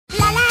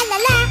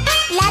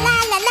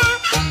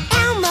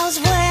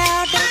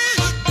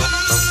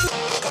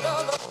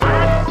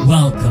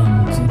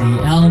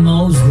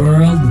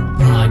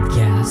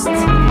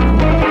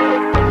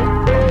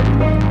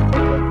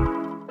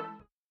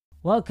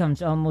Welcome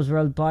to Elmo's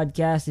World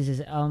Podcast. This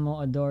is Elmo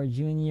Adore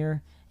Jr.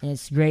 And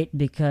it's great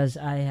because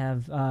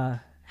I'm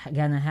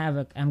gonna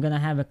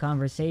have a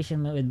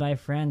conversation with my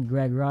friend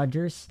Greg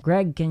Rogers.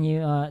 Greg, can you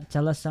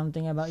tell us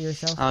something about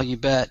yourself? Oh, you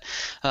bet.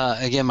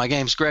 Again, my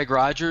name's Greg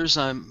Rogers.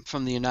 I'm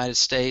from the United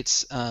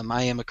States.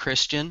 I am a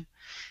Christian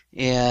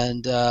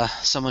and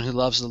someone who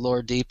loves the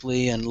Lord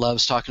deeply and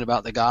loves talking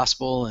about the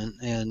gospel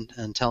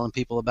and telling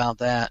people about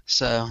that.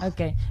 So,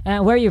 Okay,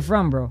 and where are you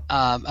from, bro?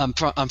 I'm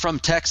from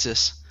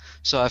Texas.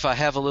 So if I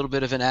have a little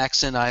bit of an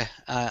accent, I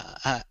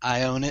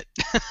own it.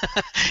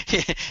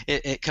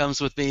 It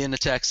comes with being a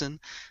Texan.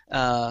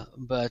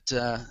 But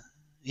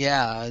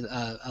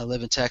yeah, I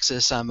live in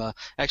Texas. I'm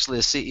actually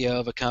a CEO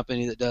of a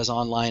company that does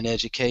online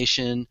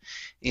education,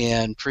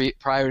 and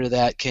prior to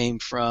that came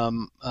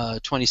from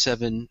a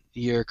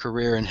 27-year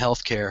career in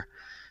healthcare,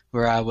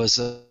 where I was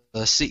a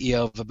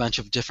CEO of a bunch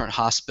of different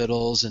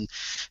hospitals and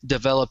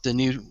developed a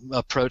new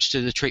approach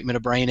to the treatment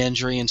of brain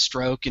injury and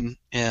stroke and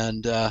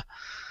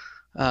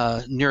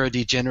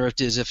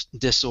neurodegenerative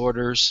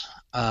disorders.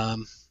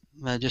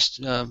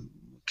 Just kind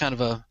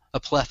of a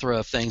plethora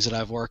of things that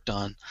I've worked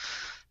on.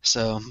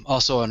 So I'm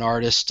also an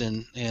artist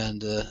and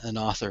an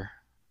author,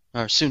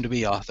 or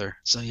soon-to-be author.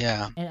 So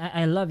yeah. And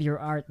I love your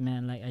art,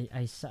 man. Like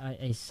I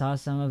saw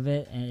some of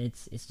it, and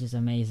it's just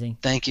amazing.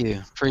 Thank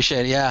you,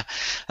 appreciate it. Yeah,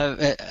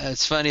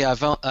 it's funny.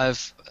 I've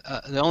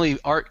the only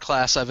art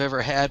class I've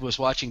ever had was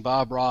watching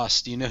Bob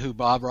Ross. Do you know who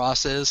Bob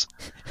Ross is?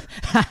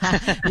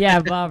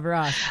 Yeah, Bob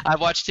Ross. I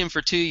watched him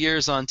for 2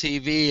 years on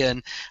TV,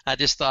 and I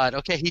just thought,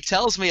 okay, he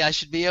tells me I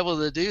should be able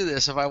to do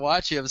this if I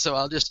watch him, so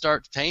I'll just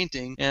start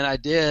painting. And I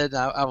did.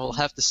 I will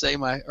have to say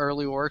my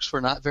early works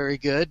were not very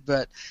good,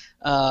 but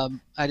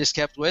I just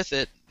kept with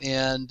it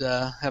and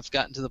have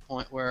gotten to the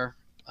point where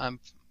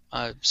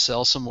I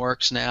sell some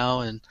works now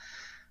and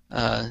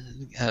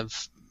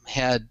have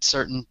had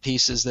certain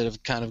pieces that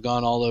have kind of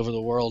gone all over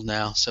the world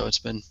now. So it's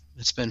been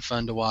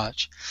fun to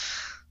watch.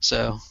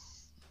 So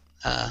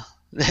I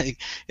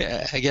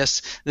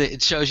guess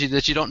it shows you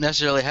that you don't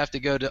necessarily have to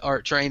go to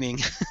art training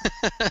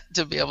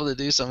to be able to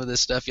do some of this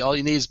stuff. All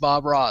you need is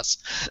Bob Ross.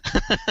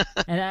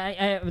 And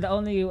I the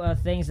only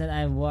things that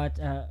I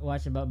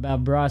watch about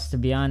Bob Ross, to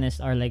be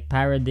honest, are like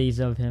parodies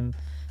of him.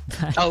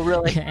 Oh,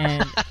 really?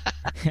 And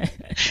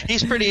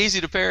he's pretty easy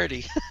to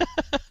parody.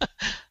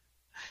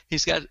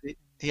 He's got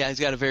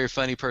a very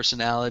funny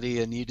personality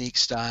and unique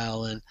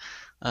style, and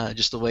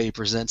just the way he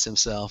presents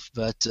himself.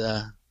 But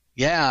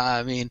yeah,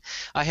 I mean,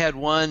 I had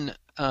one.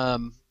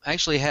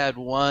 Actually had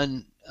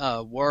one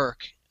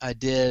work I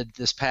did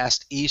this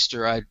past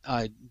Easter.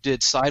 I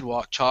did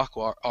sidewalk chalk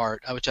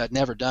art, which I'd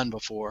never done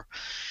before,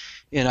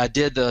 and I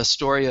did the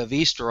story of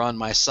Easter on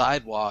my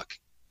sidewalk.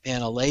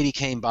 And a lady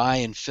came by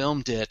and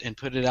filmed it and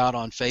put it out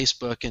on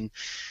Facebook, and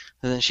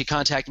then she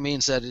contacted me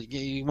and said,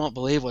 "You won't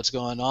believe what's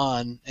going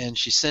on." And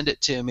she sent it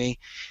to me,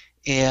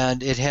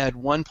 and it had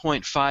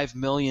 1.5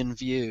 million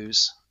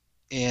views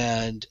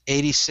and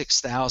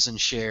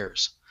 86,000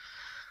 shares.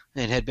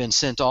 It had been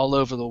sent all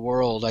over the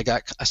world.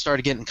 I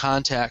started getting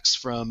contacts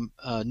from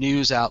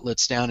news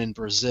outlets down in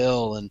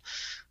Brazil and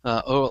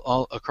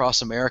all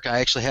across America.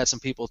 I actually had some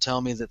people tell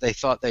me that they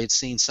thought they'd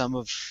seen some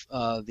of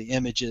the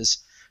images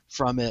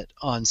from it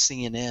on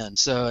CNN.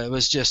 So it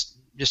was just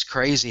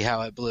crazy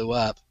how it blew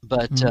up.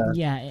 But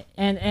yeah,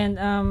 and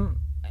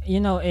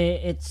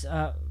it's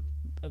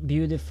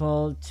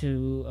beautiful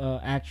to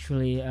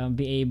actually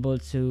be able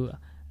to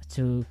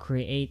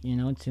create,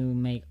 to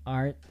make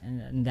art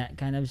and that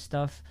kind of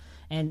stuff.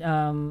 And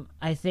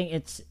I think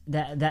it's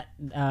that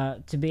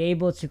to be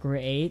able to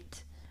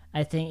create,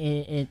 I think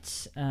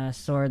it's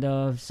sort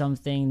of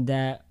something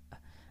that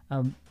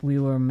we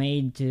were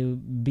made to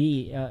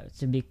be,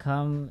 to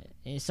become.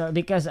 So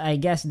because I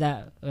guess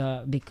that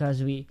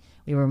because we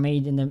were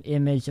made in the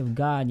image of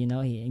God,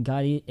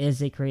 God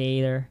is a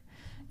creator,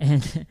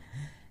 and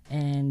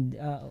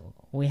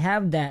we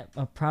have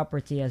that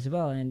property as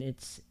well, and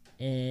it's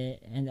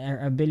and our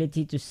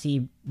ability to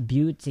see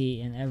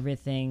beauty in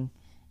everything,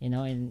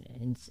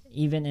 in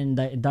even in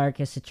the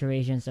darkest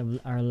situations of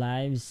our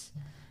lives.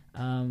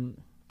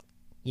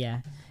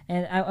 Yeah,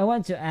 and I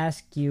want to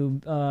ask you,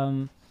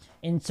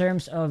 in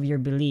terms of your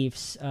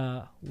beliefs,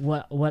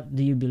 what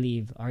do you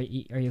believe? Are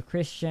you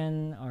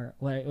Christian, or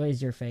what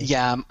is your faith?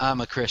 yeah, I'm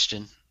a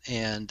Christian,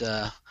 and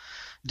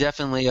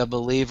definitely a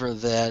believer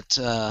that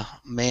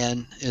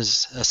man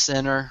is a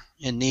sinner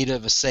in need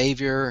of a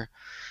Savior,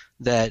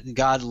 that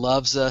God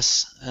loves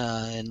us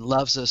and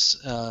loves us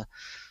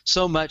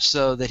so much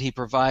so that he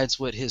provides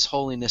what his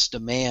holiness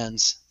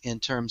demands in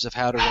terms of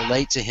how to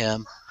relate to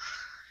him,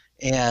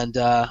 and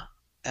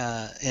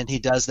he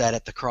does that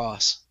at the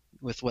cross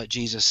with what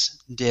Jesus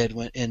did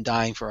in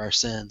dying for our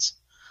sins.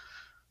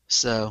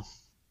 So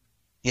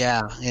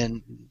yeah,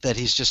 and that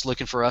he's just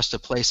looking for us to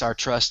place our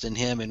trust in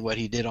him and what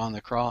he did on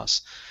the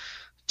cross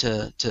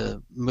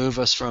to move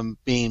us from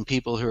being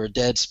people who are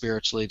dead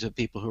spiritually to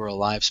people who are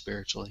alive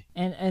spiritually.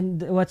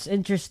 And what's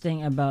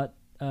interesting about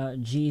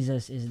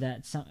Jesus is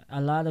that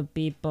a lot of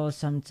people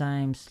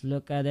sometimes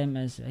look at him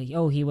as like,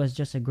 oh, he was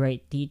just a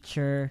great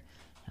teacher,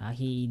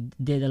 He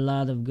did a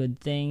lot of good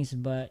things,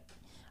 but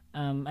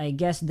I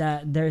guess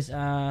that there's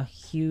a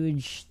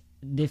huge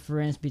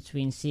difference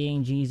between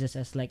seeing Jesus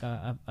as like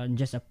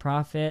just a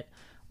prophet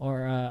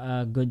or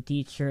a good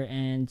teacher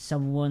and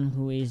someone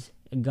who is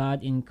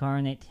God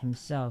incarnate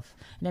himself.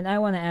 Then I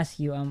want to ask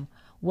you,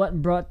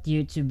 what brought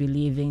you to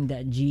believing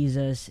that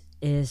Jesus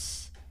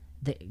is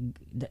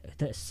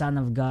the Son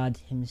of God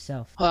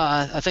himself?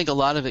 I think a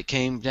lot of it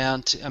came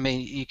down to, I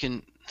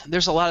mean,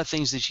 there's a lot of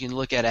things that you can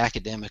look at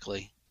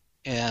academically,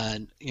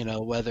 and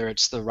whether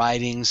it's the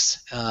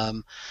writings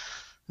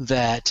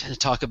that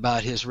talk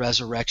about his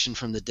resurrection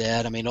from the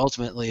dead. I mean,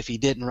 ultimately, if he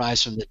didn't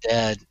rise from the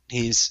dead,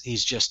 he's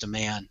just a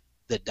man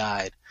that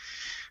died.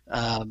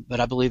 But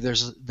I believe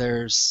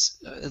there's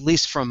at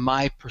least from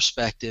my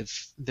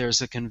perspective,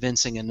 there's a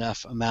convincing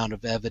enough amount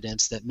of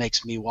evidence that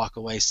makes me walk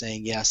away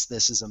saying, yes,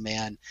 this is a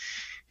man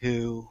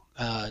who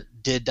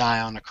did die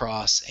on a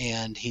cross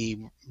and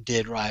he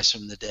did rise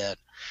from the dead.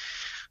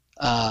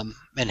 And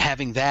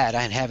having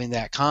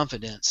that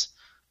confidence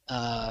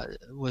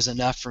was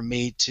enough for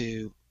me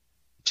to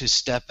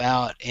step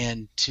out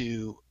and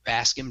to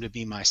ask him to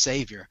be my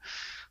Savior.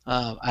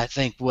 I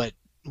think what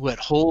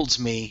holds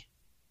me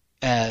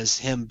as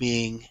him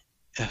being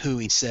who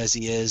he says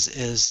he is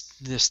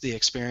just the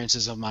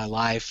experiences of my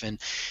life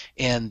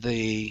and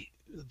the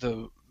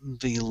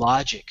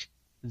logic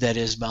that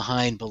is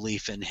behind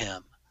belief in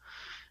him.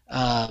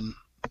 And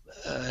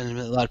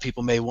a lot of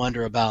people may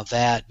wonder about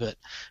that, but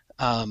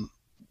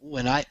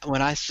when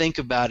I think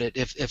about it,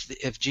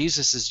 if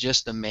Jesus is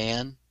just a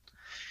man,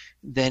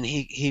 then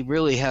he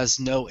really has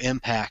no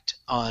impact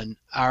on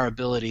our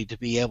ability to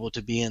be able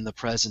to be in the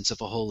presence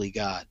of a holy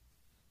God.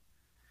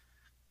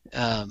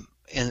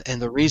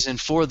 And the reason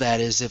for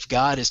that is if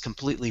God is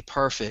completely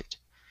perfect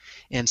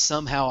and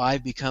somehow I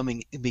become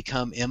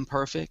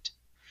imperfect,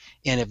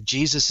 and if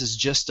Jesus is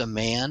just a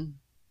man,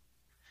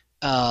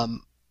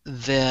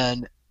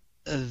 then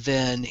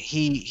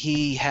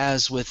he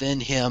has within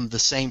him the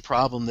same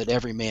problem that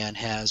every man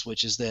has,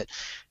 which is that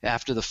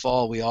after the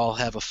fall we all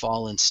have a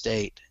fallen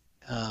state.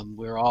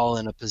 We're all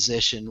in a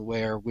position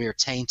where we're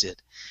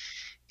tainted.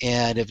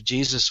 And if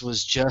Jesus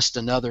was just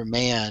another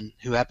man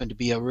who happened to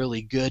be a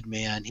really good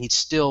man, he'd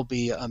still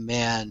be a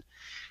man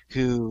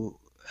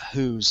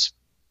whose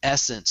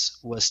essence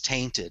was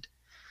tainted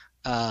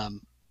by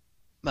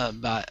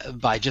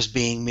just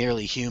being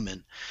merely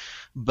human.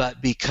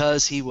 But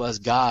because he was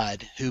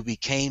God who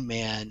became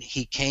man,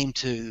 he came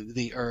to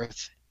the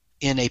earth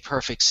in a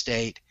perfect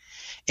state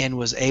and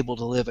was able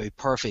to live a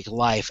perfect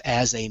life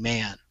as a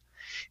man.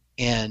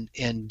 And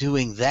in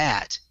doing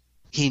that,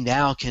 he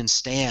now can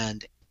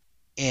stand,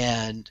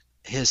 and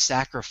his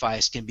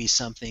sacrifice can be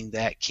something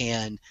that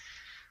can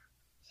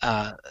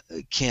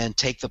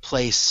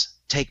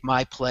take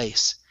my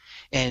place,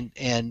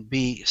 and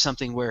be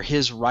something where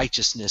his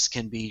righteousness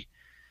can be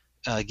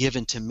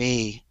given to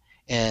me,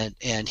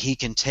 and he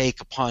can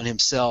take upon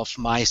himself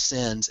my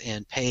sins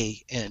and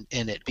pay, and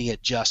it be a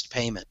just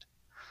payment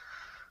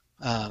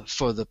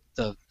for the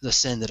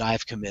sin that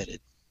I've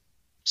committed.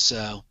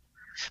 So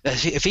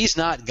if he's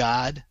not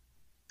God,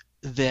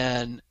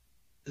 then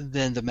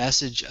the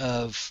message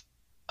of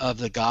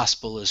the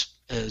gospel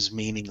is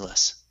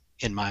meaningless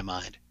in my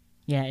mind.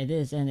 Yeah, it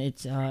is, and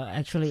it's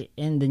actually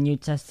in the New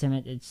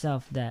Testament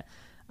itself that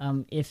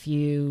if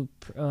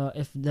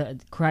the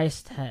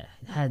Christ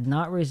had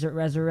not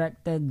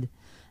resurrected,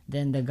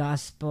 then the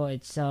gospel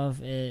itself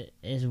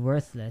is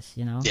worthless.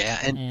 Yeah,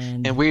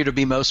 and we're to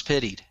be most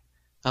pitied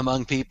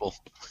among people.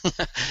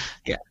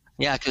 Yeah.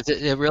 Yeah, because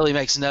it really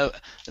makes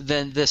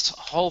then this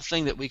whole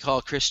thing that we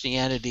call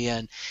Christianity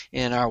and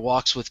in our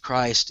walks with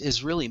Christ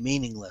is really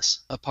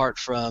meaningless apart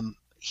from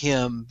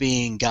him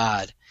being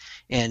God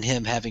and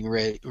him having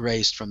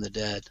risen from the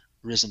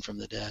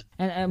dead.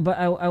 And but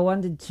I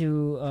wanted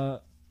to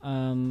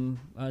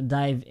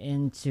dive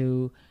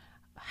into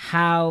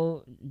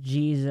how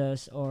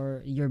Jesus,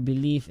 or your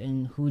belief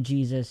in who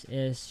Jesus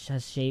is,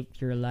 has shaped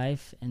your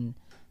life, and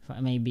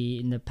maybe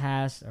in the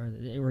past,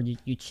 or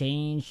you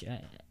change.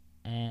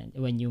 And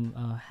when you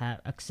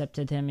have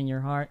accepted him in your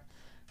heart,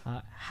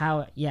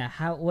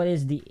 what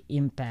is the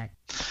impact?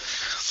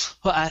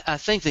 Well, I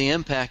think the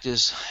impact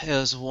is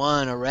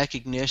one, a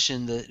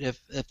recognition that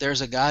if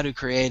there's a God who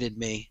created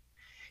me,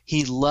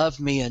 he loved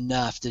me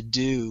enough to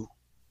do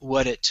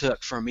what it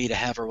took for me to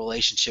have a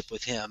relationship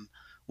with him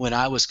when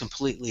I was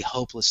completely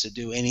hopeless to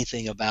do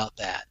anything about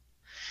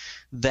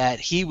that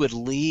he would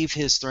leave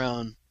his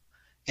throne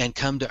and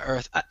come to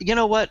earth. You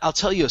know what? I'll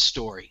tell you a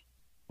story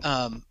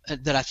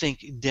that I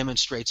think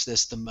demonstrates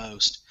this the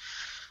most,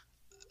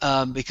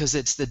 because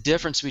it's the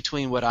difference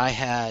between what I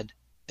had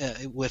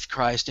with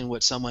Christ and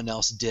what someone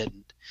else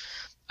didn't.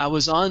 I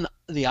was on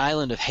the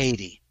island of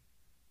Haiti,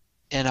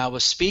 and I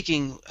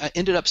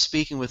ended up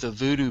speaking with a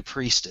voodoo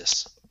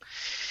priestess.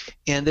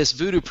 And this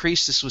voodoo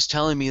priestess was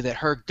telling me that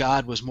her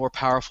God was more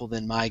powerful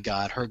than my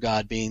God, her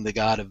God being the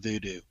God of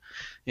voodoo,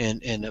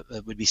 and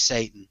it would be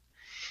Satan.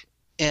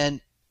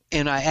 And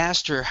And I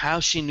asked her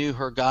how she knew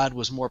her God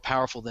was more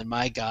powerful than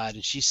my God.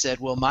 And she said,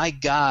 well, my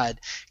God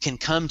can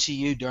come to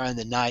you during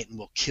the night and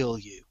will kill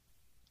you.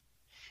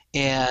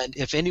 And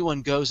if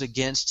anyone goes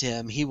against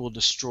him, he will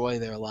destroy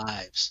their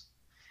lives.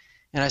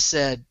 And I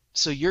said,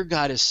 so your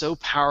God is so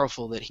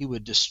powerful that he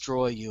would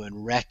destroy you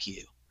and wreck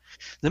you.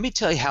 Let me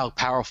tell you how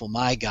powerful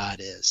my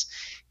God is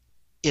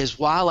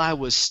while I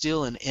was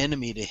still an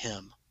enemy to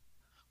him,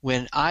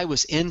 when I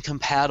was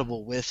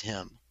incompatible with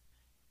him,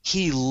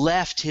 he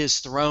left his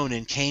throne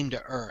and came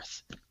to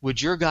earth.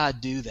 Would your God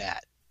do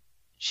that?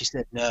 She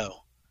said,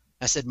 no.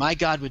 I said, my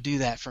God would do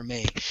that for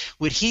me.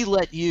 Would he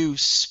let you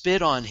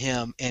spit on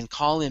him and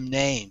call him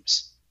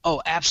names?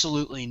 Oh,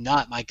 absolutely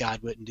not. My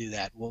God wouldn't do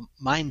that. Well,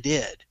 mine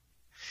did.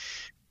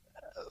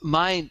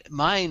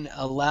 Mine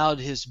allowed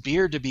his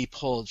beard to be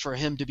pulled, for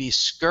him to be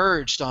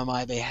scourged on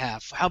my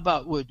behalf. How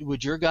about,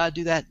 would your God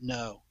do that?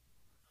 No.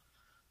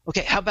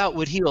 Okay, how about,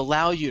 would he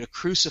allow you to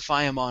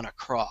crucify him on a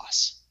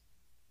cross?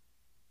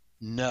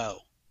 No.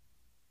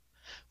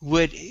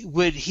 Would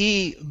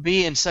he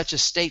be in such a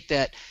state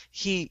that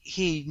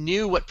he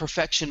knew what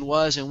perfection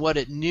was and what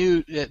it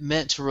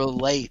meant to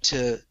relate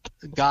to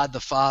God the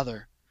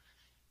Father,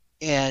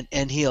 and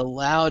he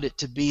allowed it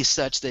to be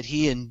such that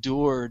he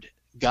endured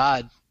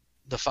God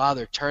the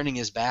Father turning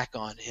his back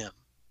on him?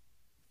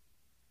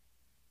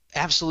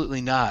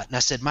 Absolutely not. And I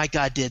said, my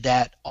God did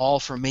that all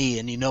for me.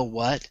 And you know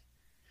what?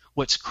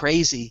 What's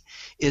crazy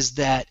is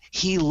that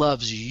he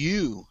loves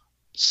you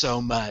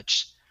so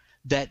much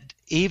that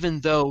even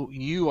though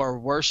you are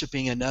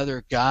worshiping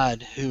another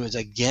God who is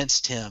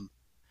against him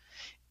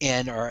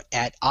and are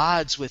at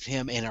odds with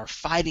him and are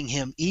fighting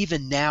him,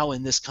 even now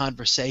in this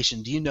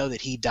conversation, do you know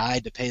that he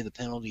died to pay the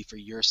penalty for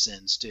your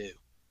sins too?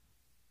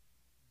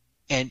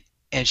 And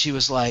she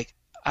was like,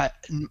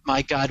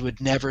 my God would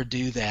never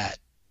do that.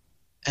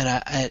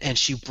 And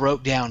she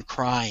broke down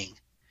crying.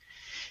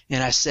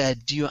 And I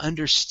said, do you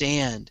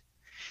understand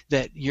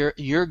that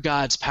your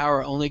God's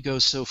power only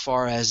goes so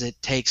far as it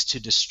takes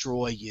to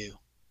destroy you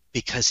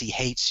because he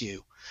hates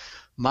you?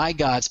 My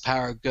God's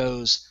power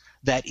goes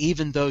that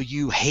even though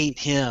you hate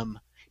him,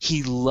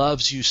 he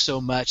loves you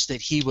so much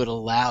that he would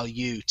allow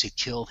you to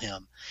kill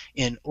him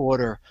in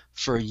order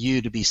for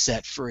you to be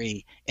set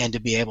free and to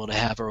be able to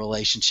have a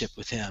relationship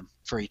with him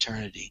for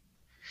eternity.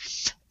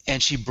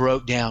 And she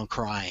broke down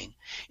crying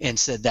and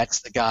said,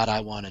 that's the God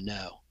I want to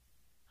know.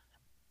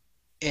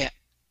 And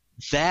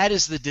that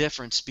is the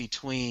difference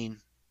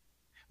between,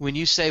 when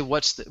you say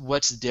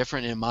what's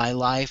different in my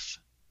life,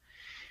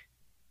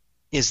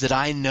 is that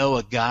I know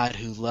a God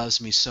who loves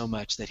me so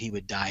much that he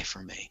would die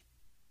for me.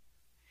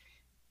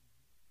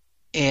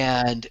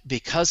 And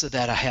because of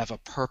that, I have a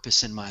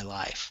purpose in my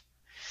life.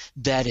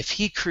 That if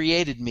he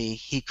created me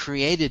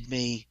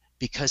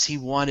because he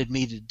wanted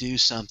me to do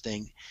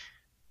something.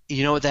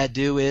 You know what that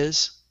do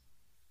is?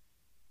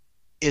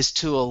 Is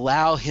to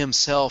allow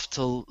himself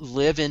to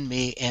live in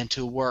me and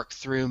to work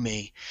through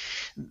me.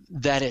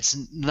 That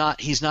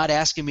he's not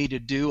asking me to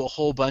do a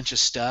whole bunch of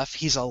stuff.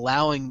 He's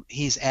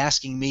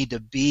asking me to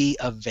be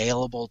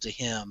available to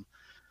him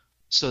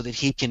so that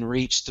he can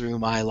reach through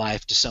my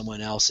life to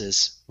someone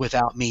else's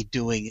without me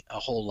doing a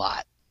whole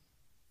lot.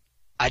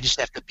 I just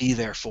have to be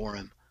there for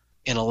him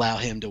and allow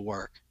him to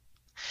work.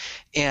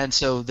 And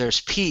so there's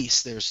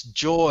peace, there's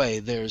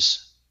joy,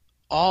 there's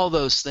all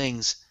those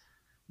things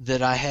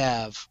that I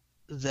have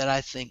that I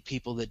think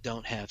people that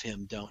don't have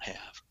him don't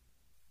have.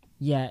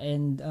 Yeah,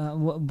 and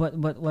but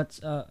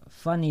what's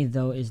funny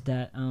though is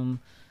that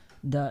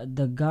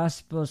the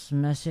gospel's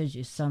message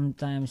is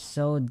sometimes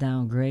so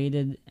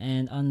downgraded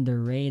and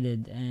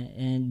underrated,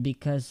 and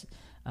because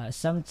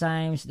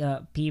sometimes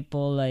the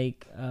people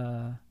like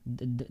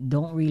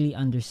don't really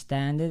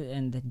understand it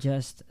and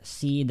just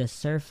see the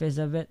surface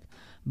of it,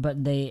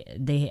 but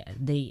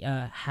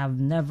they have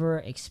never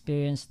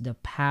experienced the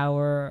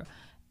power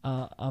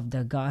of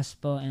the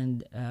gospel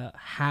and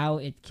how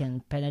it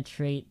can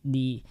penetrate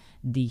the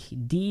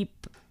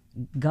deep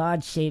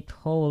God-shaped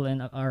hole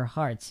in our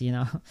hearts, you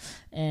know.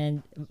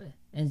 and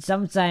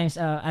sometimes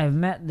I've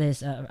met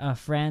this a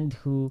friend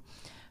who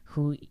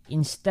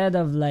instead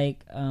of like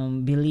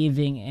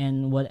believing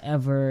in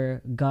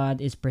whatever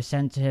God is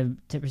presented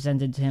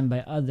to him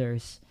by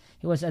others,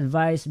 he was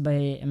advised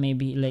by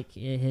maybe like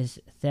his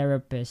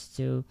therapist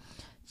to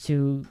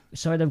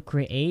sort of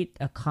create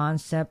a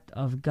concept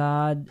of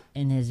God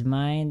in his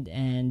mind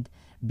and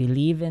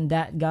believe in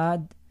that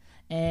God,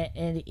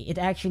 and it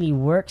actually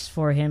works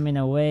for him in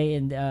a way,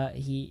 and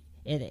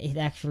it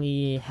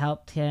actually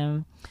helped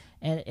him,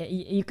 and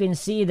you can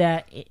see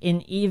that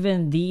in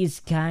even these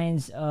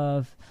kinds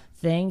of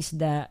things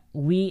that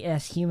we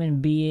as human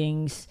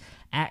beings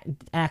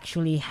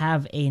actually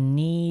have a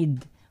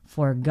need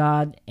for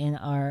God in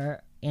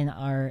our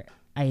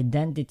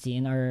identity,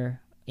 in our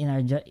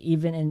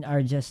even in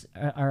our just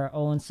our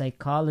own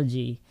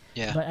psychology.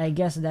 Yeah. But I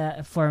guess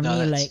that for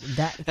me, like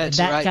that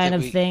right, kind that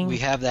of thing, we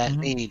have that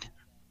need.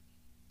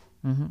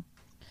 Mm-hmm.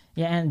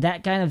 Yeah, and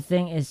that kind of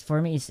thing is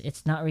for me.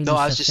 It's not really. No,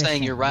 I was just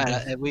saying you're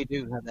sufficient right. We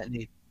do have that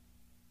need.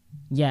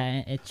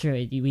 yeah, it's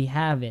true. We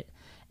have it,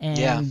 and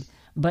Yeah.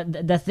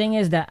 But the thing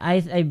is that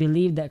I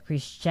believe that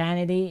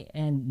Christianity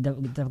and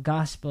the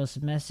gospel's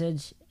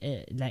message,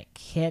 like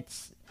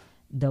hits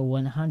the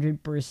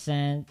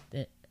 100%,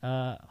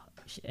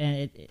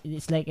 and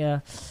it's like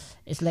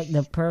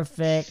the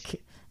perfect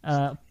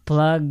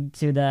plug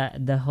to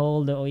the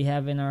hole that we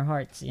have in our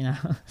hearts, you know.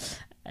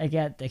 I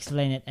can't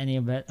explain it any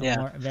bit Yeah.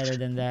 more better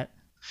than that.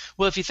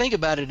 Well, if you think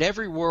about it,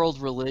 every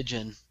world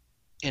religion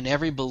and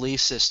every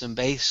belief system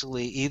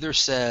basically either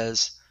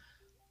says,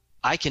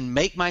 I can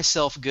make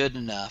myself good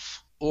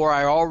enough, or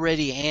I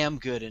already am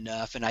good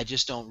enough and I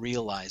just don't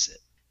realize it.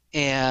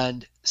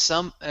 And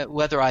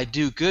whether I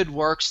do good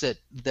works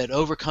that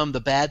overcome the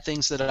bad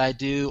things that I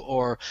do,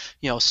 or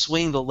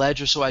swing the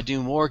ledger so I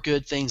do more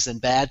good things than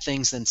bad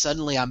things, then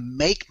suddenly I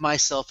make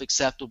myself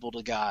acceptable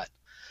to God.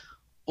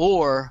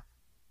 Or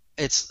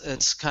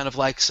it's kind of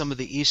like some of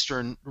the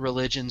Eastern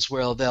religions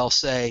where they'll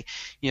say,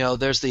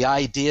 there's the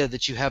idea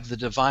that you have the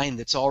divine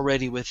that's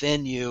already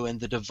within you, and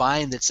the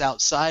divine that's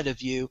outside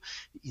of you,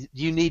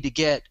 you need to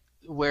get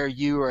where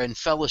you are in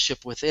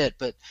fellowship with it.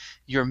 But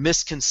your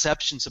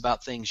misconceptions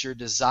about things, your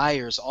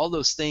desires, all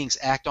those things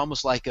act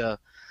almost like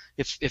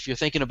if you're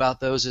thinking about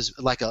those as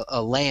like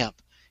a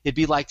lamp. It'd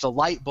be like the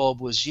light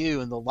bulb was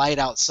you, and the light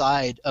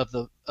outside of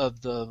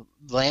the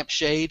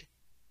lampshade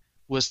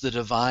was the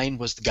divine,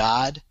 was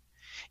God.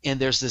 And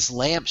there's this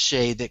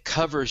lampshade that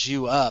covers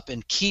you up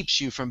and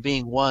keeps you from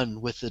being one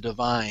with the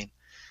divine.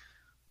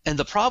 And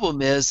the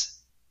problem is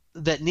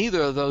that neither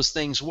of those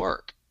things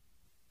work,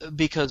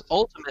 because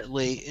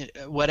ultimately,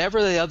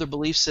 whatever the other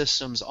belief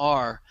systems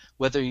are,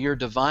 whether you're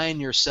divine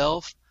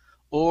yourself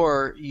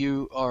or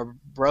you are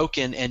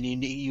broken and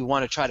you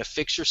want to try to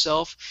fix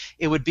yourself,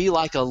 it would be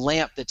like a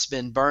lamp that's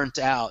been burnt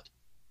out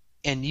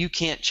and you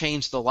can't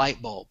change the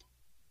light bulb.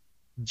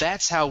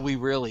 That's how we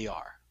really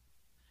are.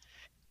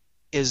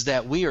 Is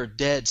that we are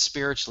dead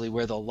spiritually,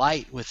 where the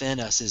light within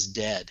us is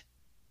dead,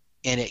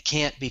 and it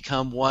can't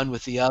become one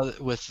with the other,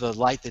 with the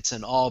light that's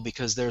in all,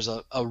 because there's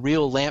a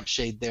real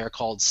lampshade there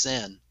called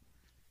sin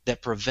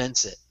that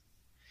prevents it.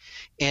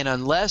 And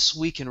unless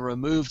we can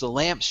remove the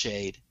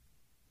lampshade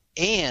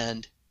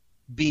and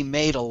be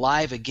made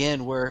alive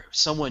again, where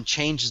someone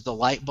changes the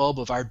light bulb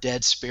of our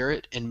dead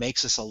spirit and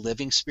makes us a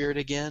living spirit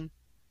again,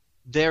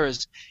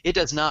 it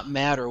does not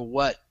matter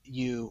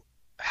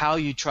how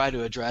you try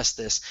to address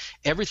this.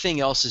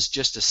 Everything else is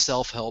just a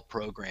self-help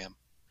program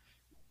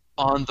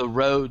on the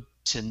road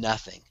to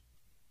nothing,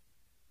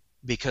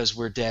 because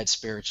we're dead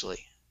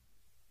spiritually.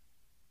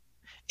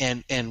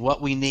 And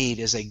what we need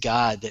is a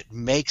God that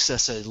makes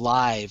us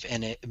alive,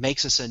 and it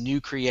makes us a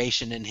new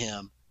creation in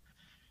Him,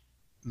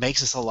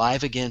 makes us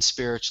alive again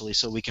spiritually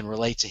so we can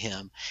relate to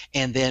Him,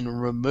 and then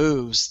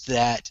removes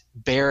that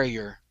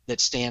barrier that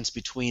stands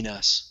between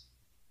us,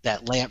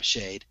 that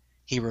lampshade.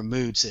 He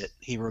removes it.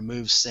 He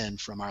removes sin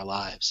from our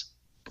lives.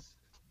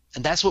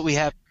 And that's what we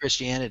have in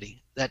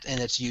Christianity. And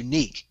it's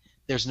unique.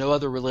 There's no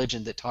other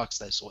religion that talks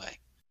this way.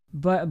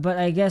 But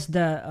I guess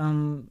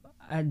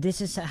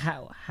this is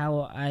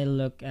how I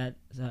look at,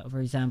 for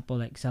example,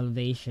 like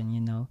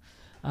salvation.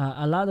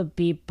 A lot of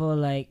people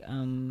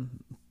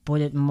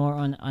put it more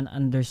on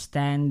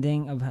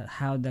understanding of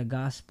how the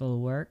gospel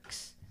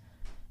works,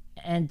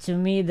 and to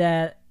me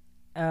that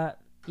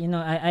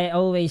I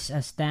always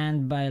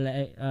stand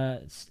by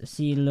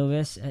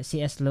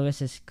C.S.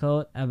 Lewis's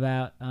quote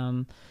about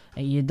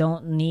you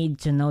don't need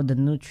to know the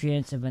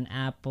nutrients of an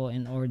apple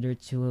in order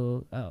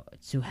to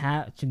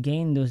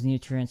gain those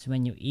nutrients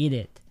when you eat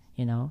it.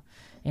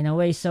 In a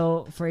way.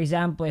 So, for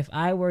example, if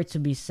I were to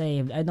be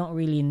saved, I don't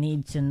really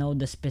need to know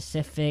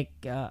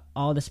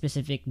all the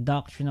specific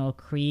doctrinal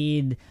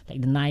creed,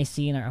 like the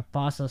Nicene or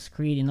Apostles'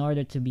 Creed, in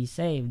order to be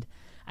saved.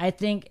 I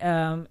think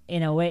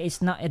in a way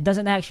it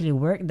doesn't actually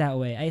work that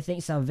way. I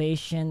think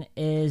salvation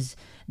is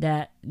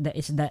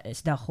it's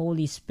the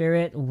Holy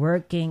Spirit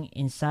working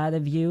inside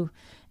of you,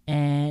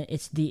 and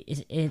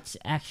it's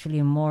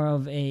actually more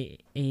of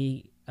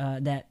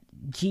that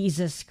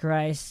Jesus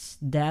Christ's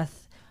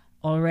death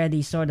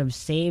already sort of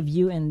saved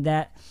you, and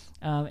that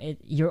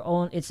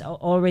it's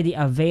already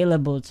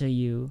available to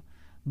you,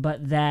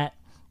 but that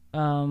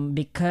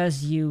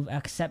because you've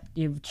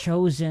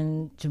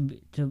chosen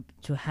to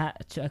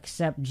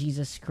accept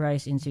Jesus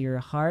Christ into your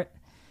heart,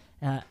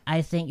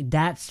 I think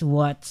that's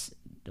what's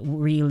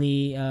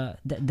really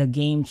the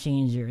game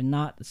changer,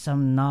 not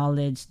some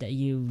knowledge that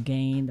you've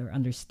gained or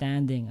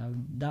understanding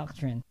of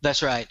doctrine.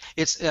 That's right.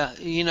 It's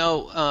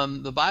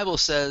the Bible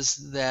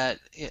says that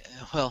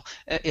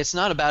it's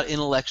not about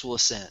intellectual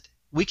assent.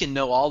 We can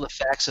know all the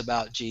facts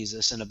about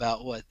Jesus and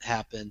about what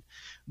happened,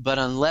 but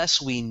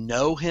unless we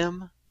know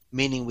Him,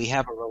 meaning we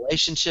have a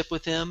relationship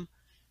with Him,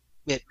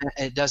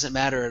 it doesn't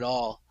matter at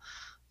all.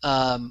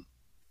 And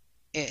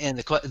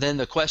then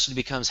the question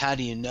becomes, how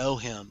do you know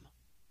Him?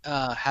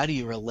 How do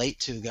you relate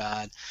to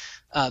God?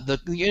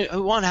 You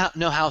want to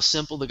know how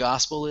simple the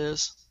gospel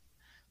is?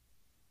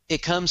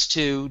 It comes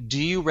to,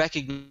 do you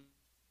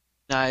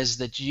recognize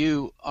that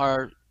you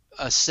are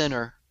a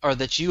sinner, or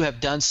that you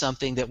have done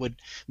something that would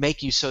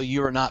make you so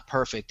you are not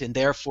perfect, and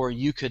therefore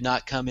you could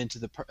not come into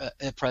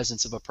the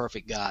presence of a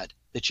perfect God,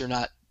 that you're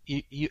not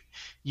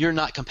you're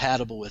not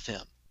compatible with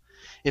him.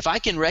 If I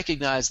can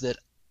recognize that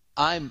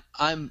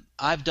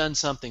I've done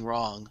something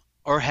wrong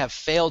or have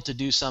failed to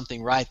do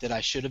something right that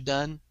I should have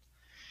done,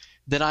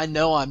 then I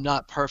know I'm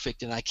not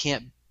perfect and I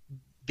can't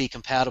be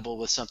compatible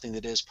with something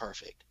that is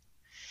perfect.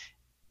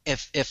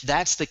 If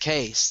that's the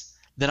case,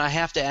 then I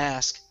have to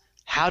ask,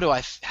 how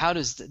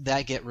does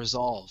that get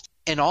resolved?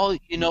 And all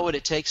you know what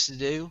it takes to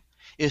do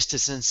is to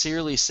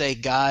sincerely say,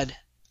 God,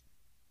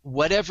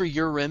 whatever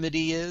your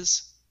remedy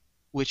is,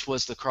 which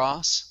was the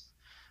cross,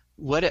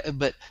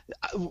 but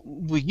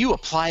will you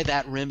apply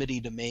that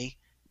remedy to me?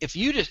 If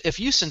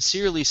you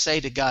sincerely say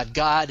to God,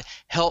 God,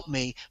 help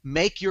me,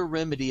 make your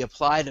remedy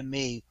apply to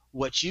me,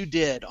 what you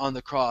did on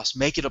the cross,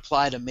 make it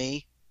apply to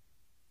me,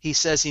 he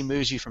says he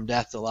moves you from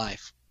death to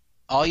life.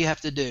 All you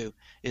have to do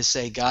is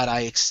say, God,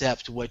 I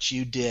accept what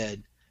you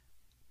did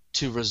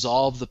to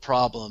resolve the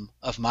problem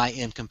of my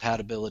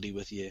incompatibility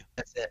with you.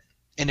 That's it.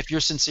 And if you're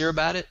sincere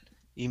about it,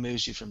 he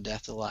moves you from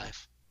death to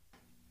life.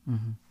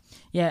 Hmm.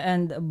 Yeah,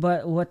 and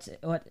but what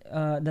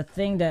the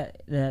thing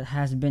that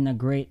has been a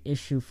great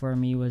issue for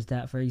me was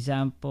that, for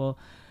example,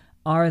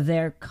 are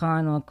there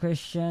carnal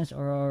Christians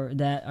or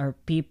that are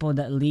people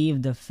that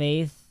leave the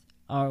faith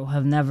or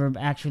have never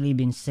actually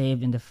been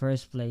saved in the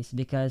first place?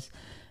 Because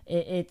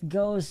it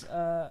goes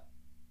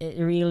it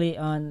really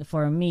on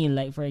for me,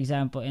 like for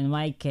example in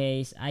my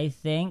case, I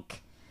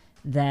think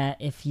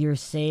that if you're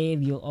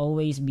saved you'll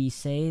always be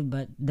saved,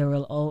 but there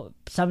will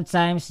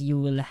sometimes you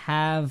will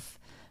have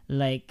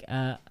like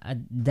a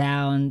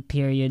down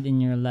period in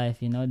your life,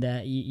 you know,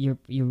 that you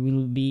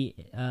will be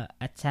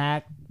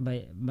attacked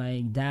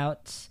by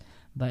doubts,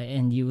 but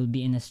and you will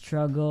be in a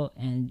struggle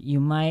and you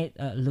might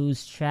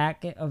lose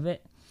track of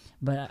it.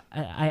 But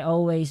I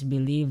always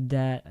believe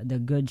that the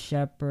good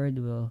shepherd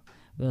will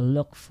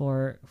look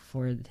for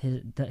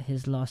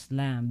his lost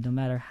lamb, no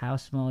matter how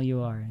small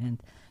you are,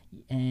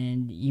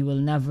 and you will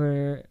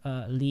never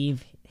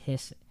leave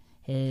his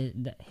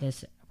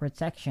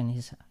protection,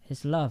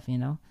 his love, you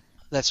know.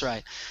 That's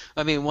right.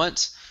 I mean,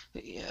 once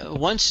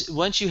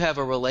you have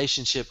a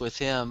relationship with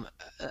him,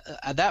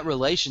 that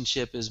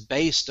relationship is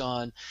based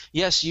on,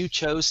 yes, you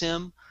chose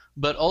him,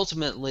 but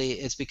ultimately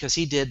it's because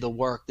he did the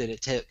work that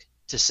it took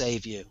to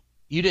save you.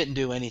 You didn't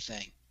do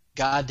anything.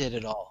 God did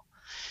it all.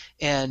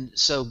 And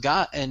so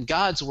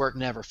God's work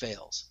never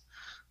fails.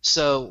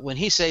 So when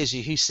he saves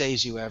you, he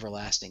saves you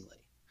everlastingly.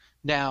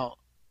 Now,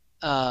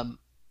 um,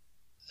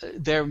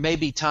 there may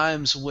be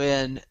times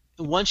when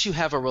once you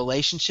have a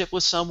relationship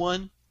with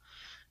someone,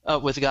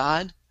 with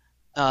God,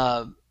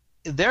 uh,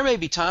 there may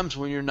be times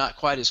when you're not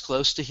quite as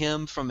close to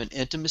him from an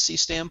intimacy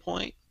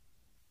standpoint,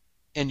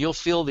 and you'll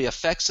feel the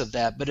effects of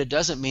that, but it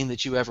doesn't mean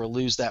that you ever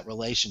lose that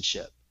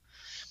relationship.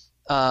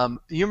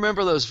 You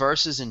remember those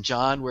verses in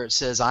John where it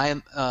says, I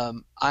am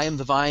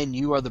the vine,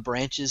 you are the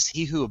branches.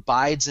 He who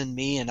abides in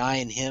me and I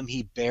in him,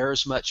 he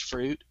bears much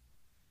fruit.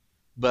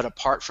 But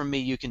apart from me,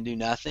 you can do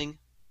nothing.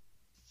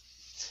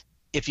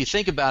 If you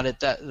think about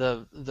it, that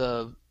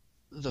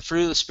the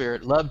fruit of the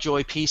Spirit, love,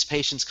 joy, peace,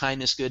 patience,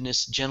 kindness,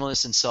 goodness,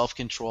 gentleness, and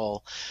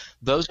self-control,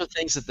 those are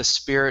things that the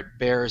Spirit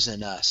bears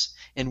in us.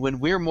 And when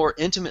we're more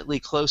intimately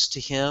close to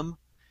him,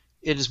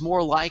 it is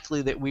more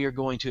likely that we are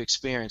going to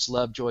experience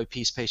love, joy,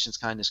 peace, patience,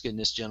 kindness,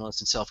 goodness, gentleness,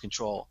 and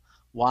self-control.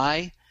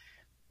 Why?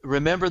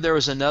 Remember, there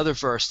was another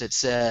verse that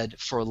said,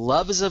 for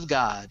love is of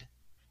God,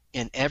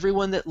 and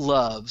everyone that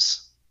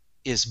loves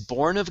is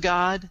born of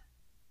God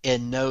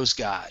and knows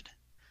God.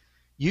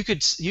 You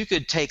could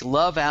take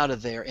love out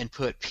of there and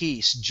put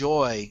peace,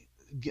 joy,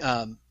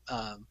 um,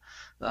 um,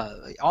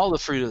 all the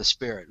fruit of the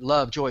Spirit,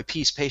 love, joy,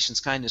 peace,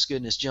 patience, kindness,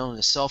 goodness,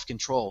 gentleness,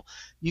 self-control.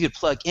 You could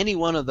plug any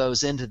one of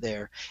those into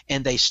there,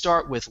 and they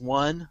start with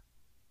one,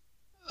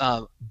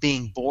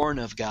 being born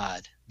of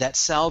God. That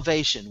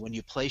salvation, when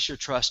you place your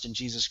trust in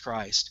Jesus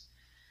Christ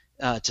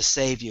to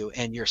save you,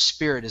 and your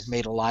spirit is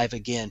made alive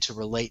again to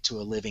relate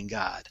to a living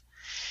God.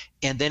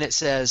 And then it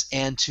says,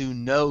 and to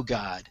know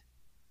God.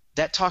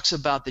 That talks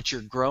about that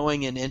you're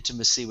growing in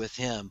intimacy with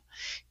him.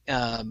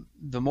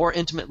 The more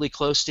intimately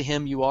close to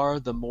him you are,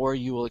 the more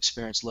you will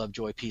experience love,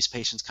 joy, peace,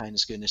 patience,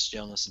 kindness, goodness,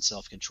 gentleness, and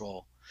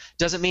self-control.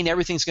 Doesn't mean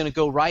everything's going to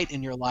go right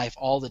in your life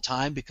all the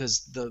time,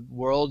 because the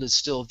world is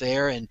still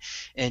there,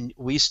 and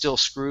we still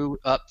screw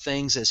up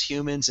things as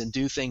humans and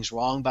do things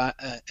wrong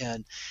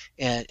and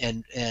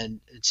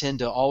tend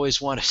to always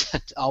want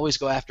to always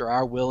go after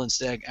our will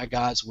instead of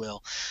God's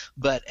will.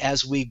 But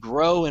as we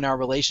grow in our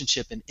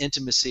relationship and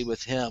intimacy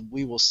with him,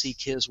 we will seek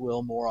his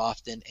will more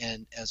often,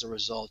 and as a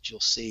result,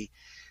 you'll see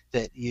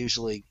that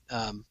usually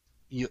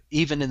you,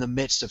 even in the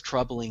midst of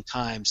troubling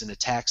times and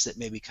attacks that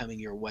may be coming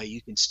your way,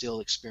 you can still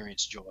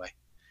experience joy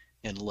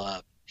and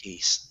love,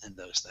 peace, and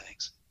those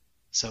things.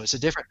 So it's a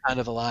different kind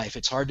of a life.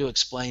 It's hard to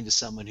explain to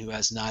someone who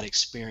has not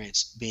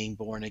experienced being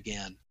born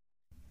again.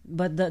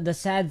 But the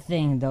sad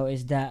thing though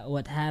is that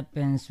what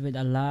happens with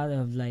a lot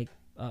of like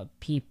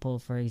people,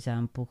 for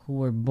example, who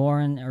were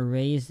born or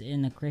raised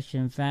in a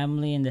Christian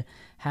family and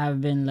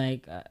have been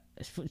like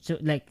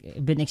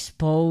been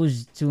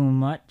exposed too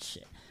much,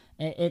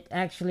 it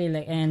actually,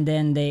 like, and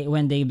then they,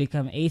 when they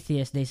become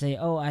atheists, they say,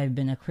 oh, I've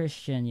been a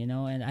Christian,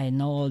 and I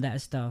know all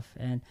that stuff,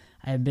 and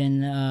I've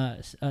been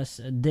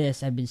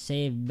this, I've been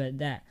saved, but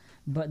that.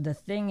 But the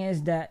thing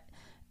is that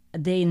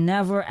they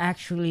never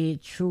actually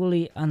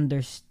truly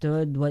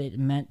understood what it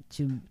meant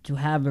to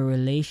have a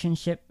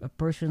relationship, a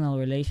personal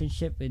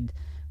relationship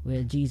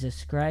with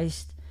Jesus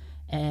Christ.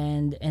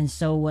 And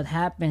so what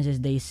happens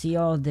is they see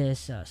all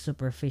this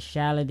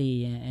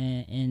superficiality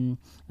in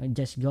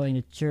just going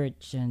to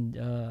church and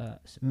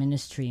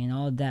ministry and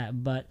all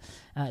that, but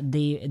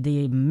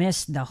they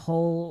miss the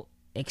whole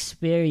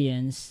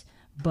experience.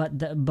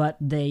 But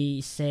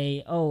they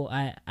say, oh,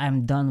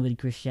 I'm done with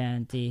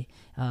Christianity.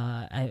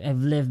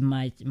 I've lived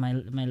my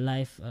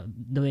life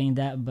doing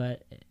that,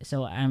 but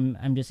so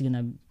I'm just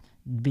gonna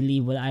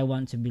believe what I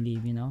want to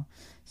believe,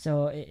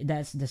 so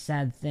that's the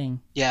sad thing.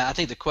 Yeah, I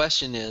think the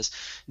question is,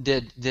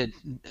 did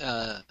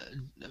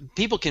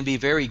people can be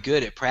very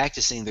good at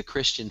practicing the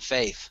Christian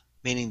faith,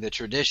 meaning the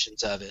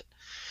traditions of it,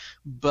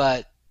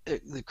 but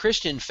the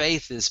Christian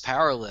faith is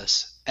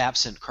powerless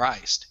absent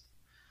Christ.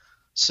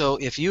 So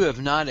if you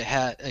have not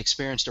had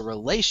experienced a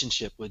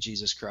relationship with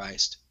Jesus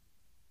Christ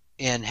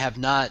and have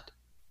not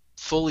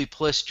fully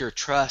placed your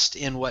trust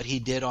in what he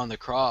did on the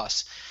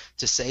cross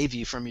to save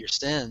you from your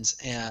sins,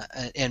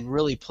 and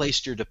really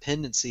placed your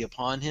dependency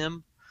upon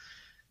him,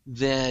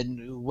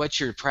 then what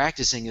you're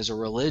practicing is a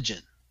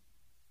religion.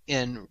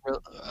 And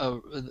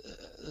a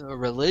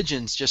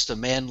religion's just a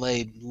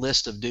man-made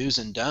list of do's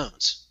and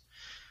don'ts.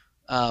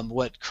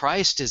 What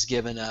Christ has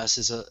given us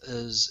is a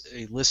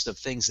list of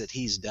things that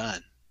he's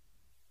done.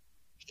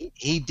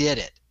 He did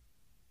it,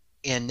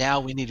 and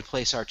now we need to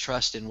place our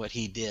trust in what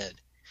he did.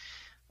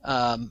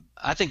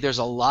 I think there's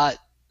a lot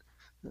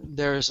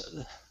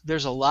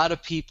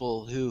of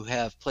people who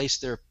have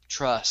placed their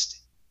trust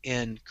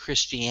in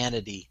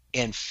Christianity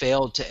and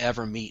failed to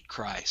ever meet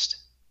Christ.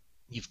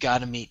 You've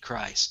got to meet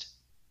Christ,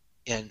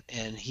 and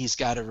he's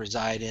got to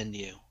reside in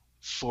you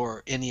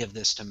for any of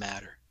this to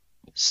matter.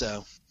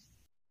 So,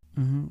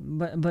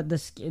 but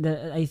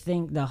I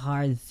think the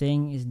hard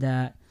thing is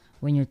that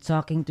when you're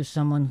talking to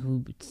someone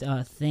who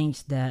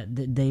thinks that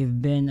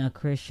they've been a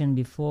Christian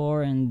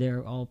before and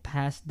they're all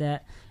past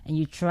that, and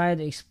you try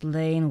to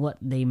explain what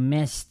they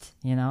missed,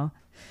 and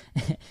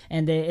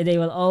they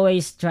will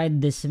always try to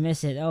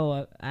dismiss it.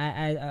 Oh,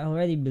 I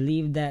already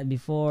believed that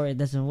before, it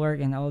doesn't work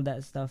and all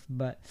that stuff.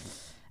 But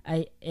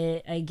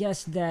I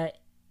guess that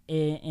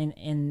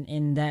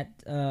in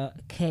that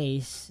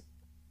case,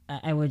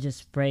 I would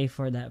just pray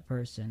for that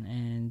person,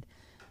 and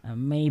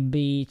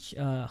maybe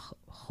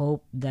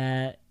hope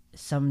that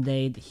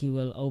someday he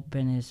will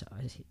open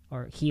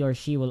or he or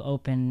she will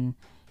open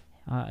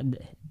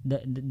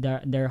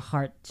their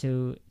heart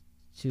to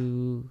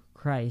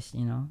Christ,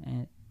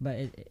 and but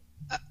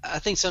I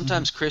think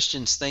sometimes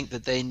Christians think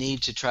that they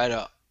need to try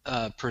to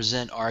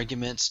present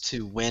arguments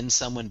to win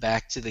someone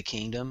back to the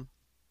kingdom,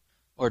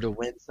 or to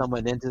win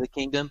someone into the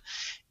kingdom.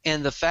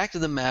 And the fact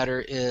of the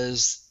matter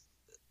is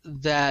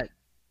that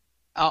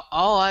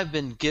all I've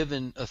been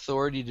given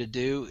authority to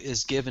do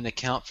is give an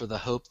account for the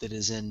hope that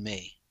is in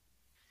me.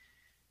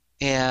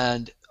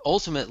 And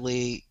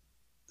ultimately,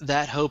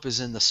 that hope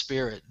is in the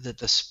Spirit, that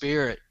the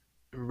Spirit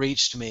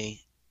reached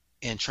me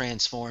and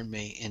transformed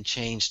me and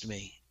changed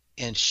me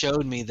and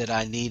showed me that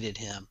I needed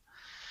him,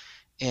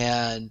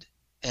 and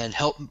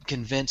helped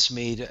convince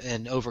me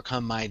and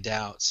overcome my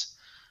doubts.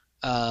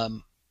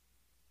 That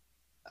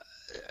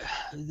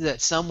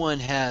someone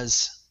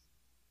has,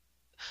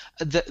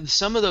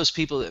 some of those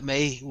people that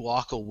may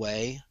walk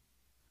away,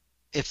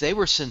 if they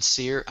were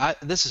sincere,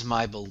 this is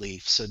my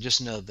belief, so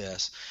just know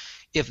this.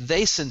 If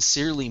they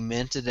sincerely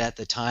meant it at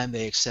the time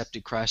they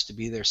accepted Christ to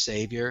be their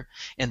Savior,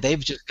 and they've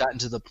just gotten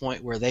to the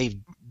point where they've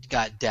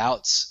got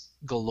doubts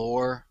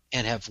galore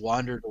and have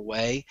wandered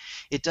away,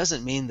 it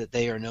doesn't mean that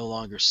they are no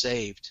longer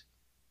saved,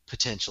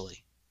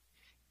 potentially.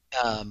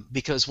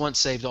 Because once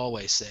saved,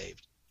 always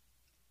saved.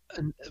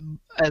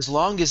 As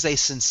long as they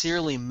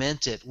sincerely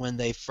meant it when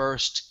they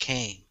first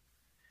came,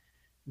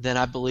 then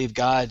I believe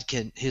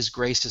his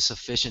grace is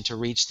sufficient to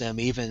reach them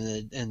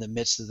even in the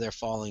midst of their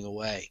falling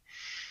away,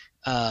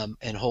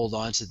 and hold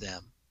on to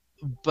them.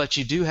 But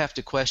you do have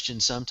to question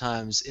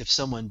sometimes, if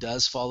someone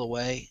does fall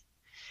away,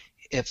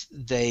 if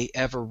they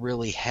ever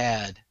really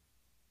had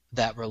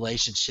that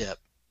relationship.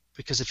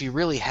 Because if you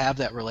really have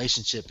that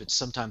relationship, it's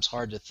sometimes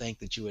hard to think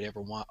that you would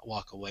ever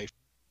walk away.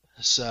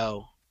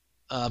 So,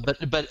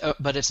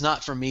 but it's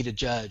not for me to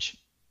judge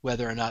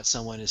whether or not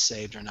someone is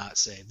saved or not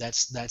saved.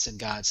 That's in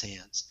God's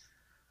hands.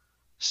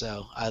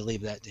 So I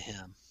leave that to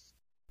him.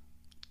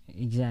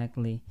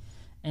 exactly.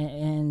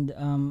 And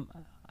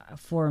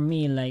for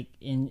me, like,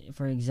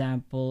 for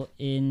example,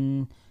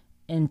 in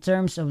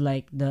terms of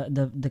like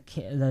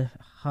the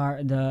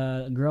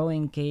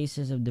growing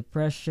cases of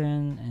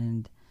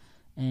depression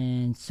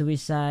and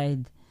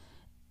suicide,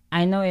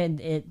 I know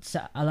it's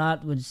a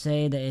lot would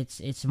say that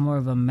it's more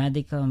of a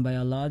medical and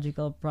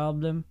biological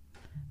problem,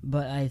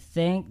 but I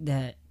think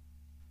that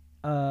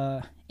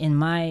in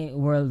my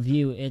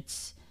worldview,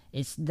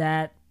 it's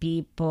that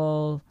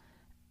people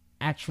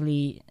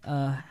actually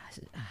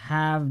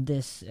have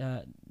this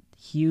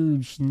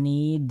huge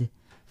need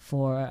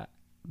for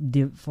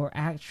for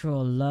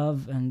actual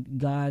love and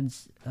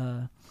God's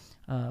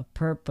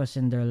purpose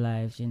in their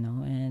lives, you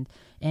know.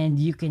 And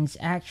you can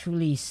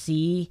actually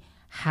see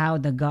how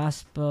the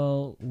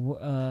gospel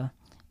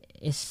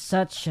is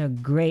such a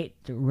great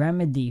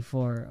remedy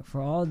for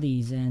all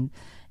these. And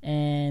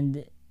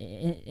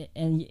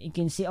you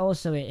can see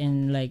also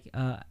in like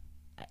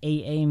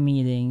AA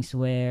meetings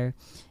where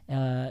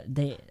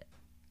they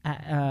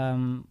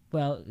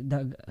well,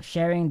 the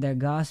sharing the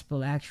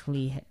gospel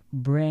actually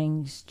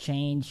brings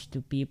change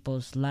to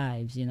people's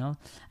lives, you know.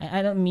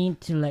 I don't mean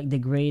to like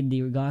degrade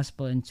the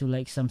gospel into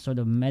like some sort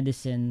of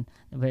medicine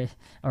with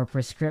or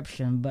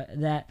prescription, but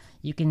that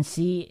you can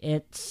see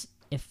its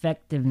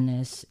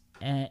effectiveness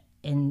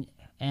in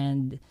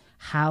and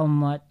how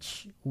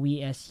much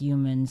we as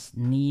humans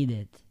need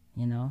it,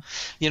 you know.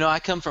 I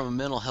come from a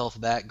mental health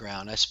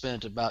background. I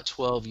spent about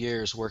 12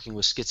 years working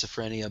with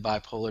schizophrenia,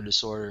 bipolar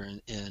disorder,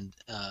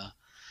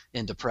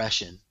 and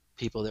depression,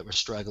 people that were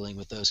struggling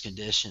with those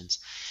conditions.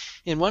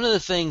 And one of the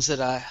things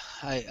that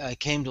I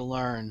came to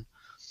learn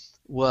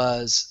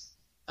was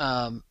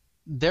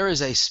there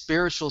is a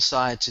spiritual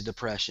side to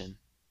depression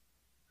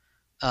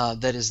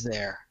that is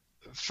there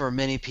for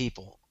many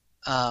people.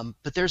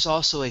 But there's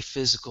also a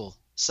physical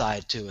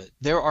side to it.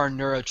 There are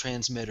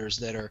neurotransmitters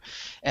that are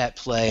at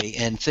play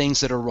and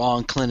things that are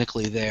wrong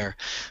clinically there.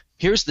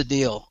 Here's the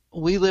deal.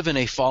 We live in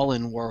a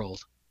fallen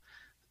world.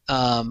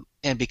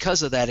 And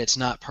because of that, it's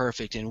not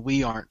perfect, and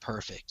we aren't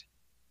perfect.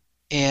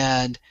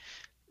 And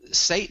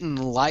Satan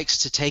likes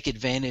to take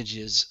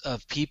advantages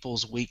of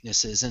people's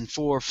weaknesses. And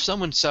for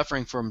someone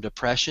suffering from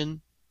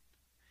depression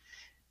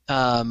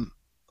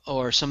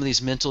or some of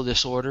these mental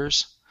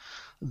disorders,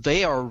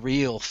 they are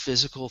real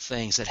physical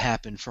things that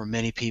happen for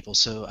many people.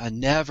 So I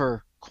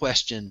never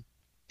question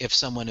if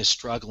someone is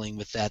struggling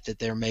with that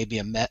there may be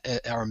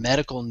or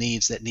medical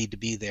needs that need to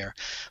be there.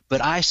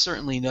 But I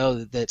certainly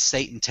know that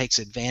Satan takes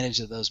advantage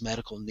of those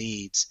medical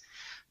needs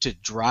to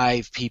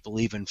drive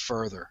people even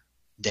further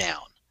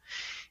down.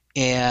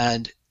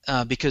 And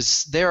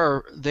because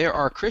there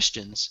are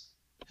Christians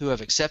who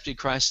have accepted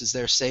Christ as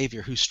their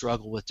Savior who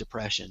struggle with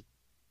depression.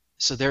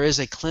 So there is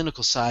a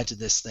clinical side to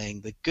this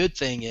thing. The good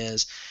thing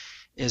is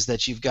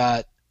that you've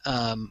got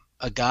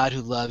a God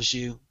who loves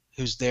you,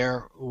 who's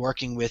there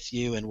working with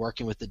you and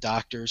working with the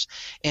doctors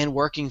and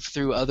working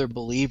through other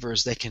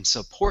believers that can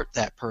support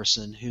that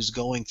person who's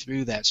going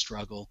through that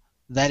struggle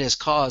that is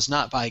caused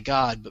not by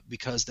God but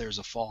because there's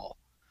a fall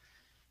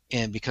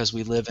and because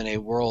we live in a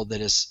world that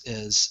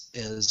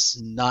is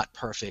not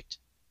perfect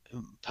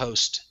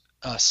post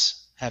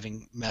us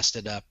having messed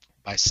it up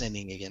by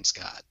sinning against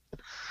God.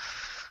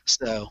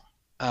 So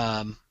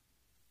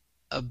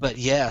but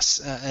yes,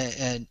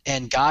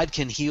 and God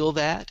can heal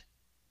that,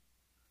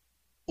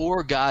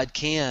 or God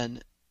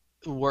can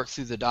work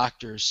through the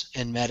doctors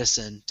and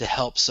medicine to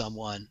help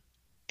someone,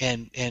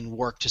 and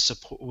work to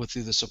support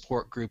through the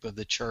support group of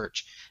the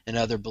church and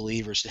other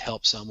believers to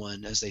help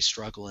someone as they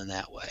struggle in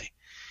that way.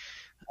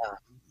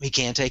 He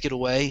can take it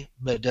away,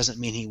 but it doesn't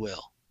mean he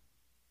will.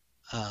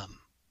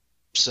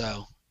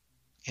 So,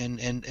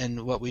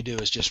 and what we do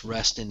is just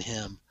rest in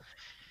Him.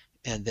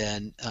 And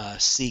then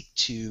seek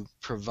to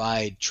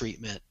provide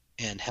treatment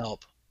and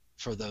help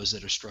for those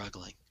that are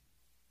struggling.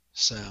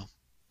 So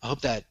I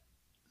hope that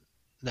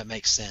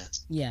makes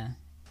sense. Yeah,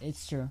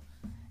 it's true.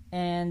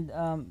 And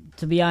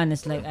to be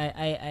honest, like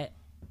I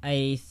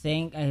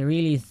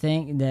really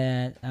think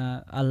that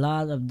a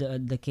lot of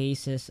the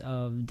cases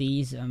of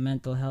these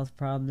mental health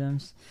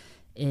problems,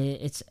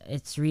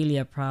 it's really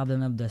a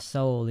problem of the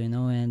soul, you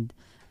know. And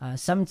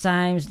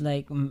sometimes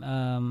like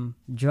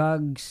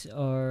drugs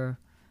or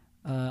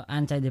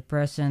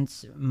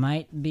antidepressants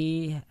might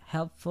be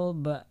helpful,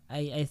 but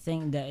I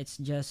think that it's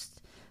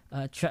just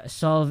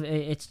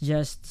it's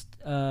just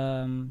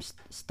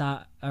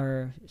stop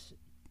or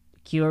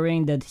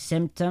curing the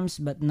symptoms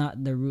but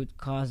not the root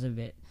cause of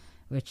it,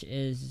 which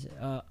is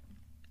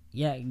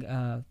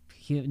the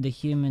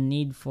human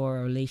need for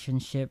a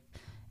relationship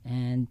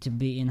and to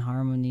be in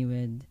harmony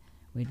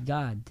with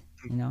God,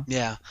 you know.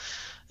 Yeah,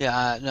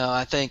 no,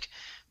 I think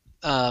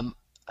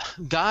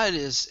God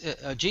is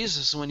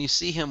Jesus. When you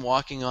see Him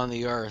walking on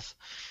the earth,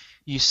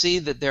 you see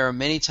that there are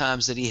many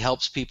times that He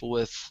helps people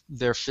with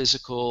their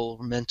physical,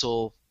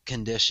 mental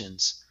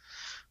conditions,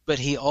 but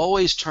He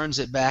always turns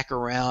it back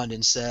around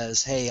and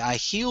says, hey, I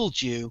healed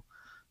you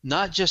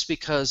not just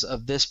because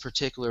of this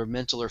particular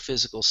mental or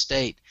physical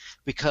state,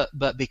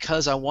 but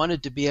because I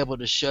wanted to be able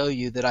to show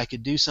you that I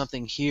could do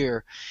something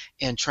here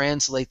and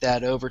translate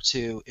that over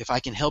to, if I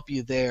can help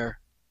you there,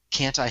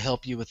 can't I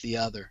help you with the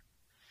other?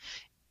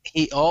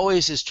 He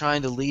always is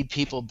trying to lead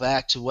people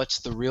back to what's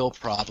the real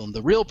problem.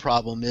 The real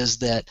problem is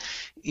that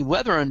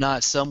whether or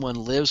not someone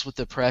lives with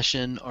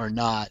depression or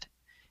not,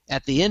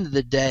 at the end of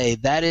the day,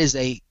 that is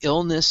a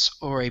illness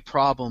or a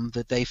problem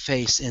that they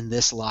face in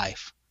this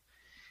life.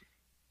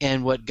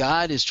 And what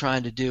God is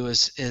trying to do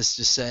is to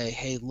say,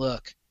 hey,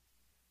 look,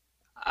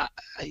 I,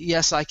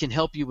 yes, I can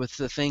help you with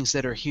the things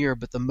that are here,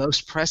 but the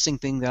most pressing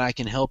thing that I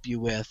can help you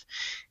with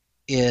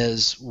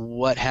is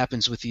what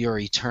happens with your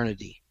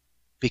eternity.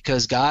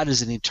 Because God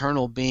is an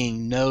eternal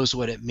being, knows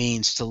what it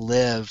means to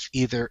live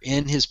either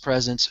in his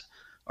presence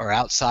or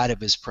outside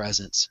of his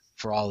presence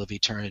for all of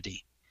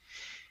eternity.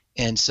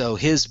 And so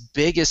his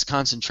biggest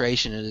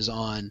concentration is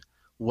on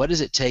what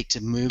does it take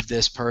to move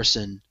this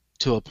person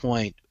to a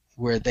point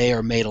where they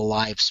are made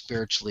alive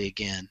spiritually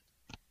again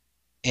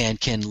and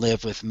can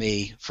live with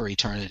me for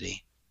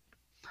eternity.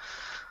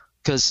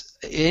 Because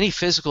any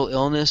physical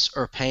illness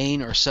or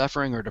pain or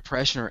suffering or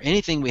depression or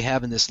anything we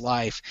have in this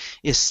life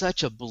is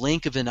such a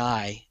blink of an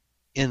eye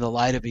in the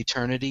light of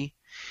eternity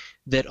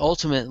that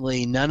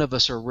ultimately none of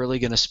us are really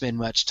going to spend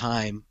much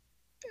time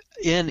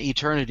in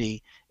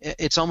eternity.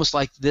 It's almost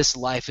like this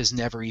life has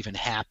never even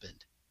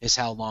happened, is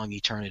how long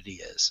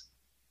eternity is.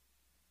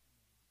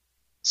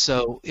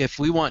 So if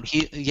we want,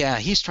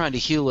 he's trying to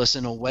heal us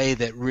in a way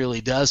that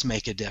really does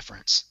make a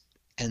difference,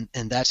 and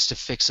that's to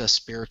fix us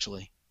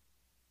spiritually,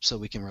 so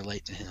we can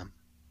relate to him.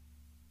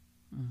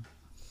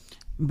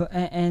 But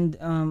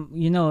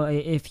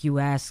if you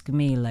ask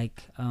me,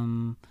 like,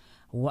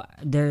 what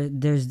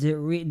there's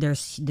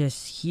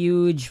this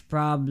huge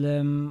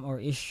problem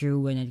or issue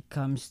when it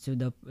comes to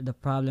the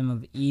problem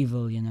of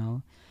evil,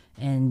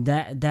 and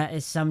that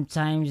is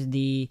sometimes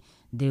the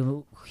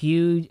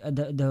huge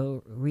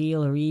the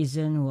real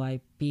reason why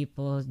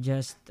people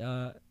just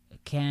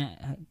can't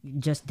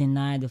just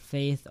deny the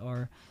faith,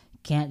 or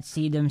can't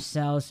see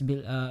themselves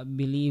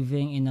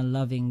believing in a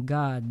loving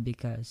God,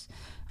 because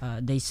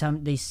they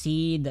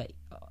see the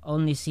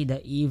only see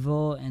the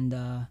evil and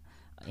the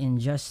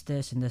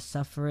injustice and the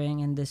suffering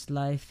in this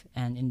life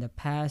and in the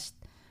past.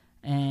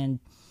 And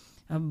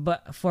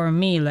but for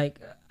me,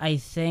 like, I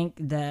think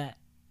that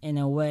in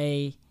a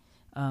way,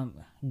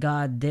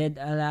 God did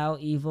allow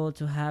evil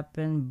to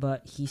happen,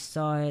 but he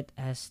saw it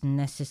as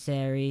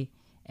necessary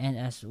and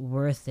as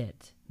worth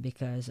it,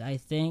 because I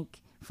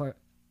think for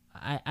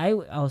I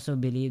also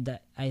believe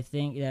that, I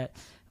think that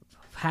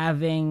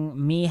having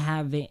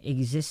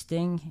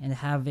existing and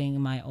having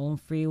my own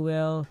free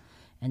will,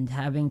 and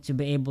having to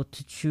be able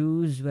to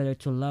choose whether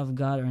to love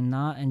God or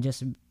not, and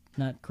just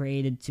not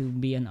created to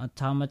be an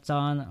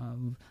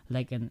automaton,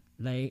 like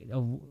a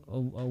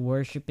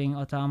worshiping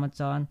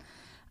automaton.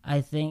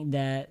 I think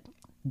that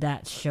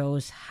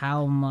shows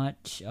how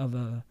much of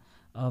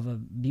a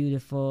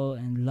beautiful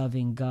and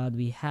loving God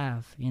we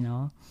have,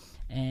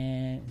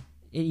 and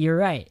you're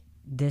right.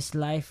 This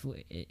life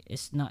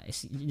is not.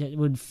 It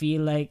would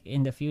feel like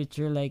in the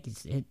future, like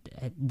it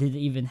didn't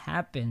even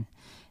happen,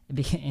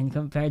 in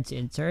compared to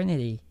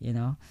eternity.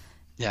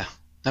 Yeah.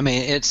 I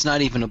mean, it's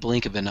not even a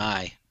blink of an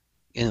eye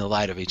in the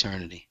light of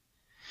eternity.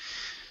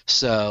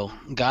 So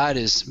God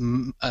is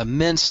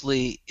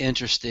immensely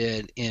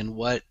interested in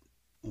what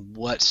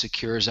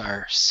secures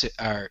our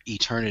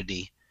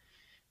eternity,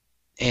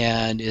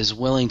 and is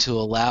willing to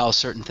allow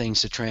certain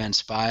things to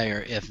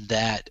transpire if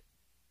that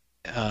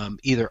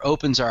either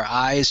opens our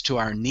eyes to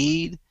our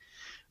need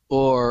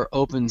or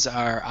opens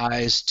our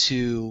eyes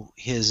to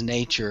his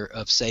nature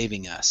of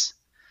saving us,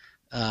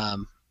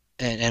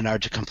 and our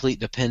complete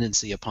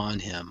dependency upon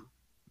him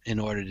in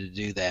order to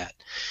do that.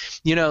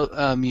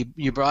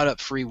 You brought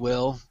up free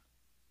will.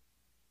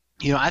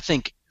 I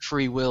think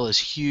free will is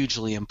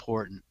hugely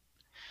important,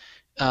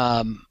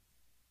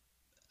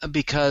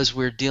 because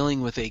we're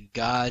dealing with a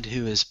God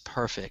who is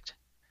perfect.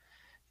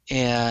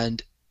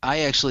 And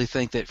I actually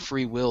think that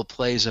free will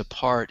plays a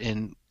part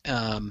in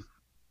the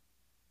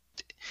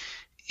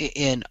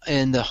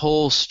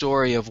whole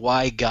story of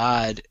why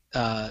God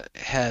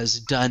has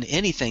done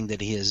anything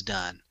that he has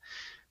done,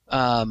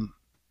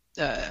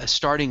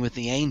 starting with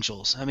the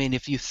angels. I mean,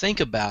 if you think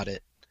about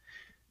it,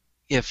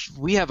 if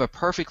we have a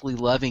perfectly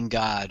loving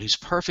God who's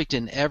perfect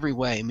in every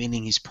way,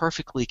 meaning he's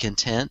perfectly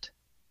content,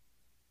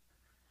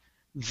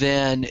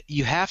 then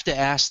you have to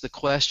ask the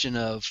question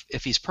of,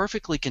 if he's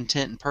perfectly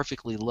content and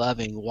perfectly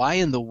loving, why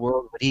in the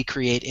world would he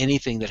create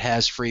anything that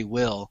has free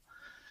will?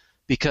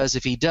 Because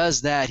if he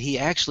does that, he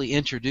actually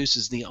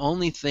introduces the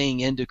only thing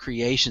into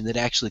creation that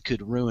actually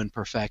could ruin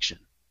perfection.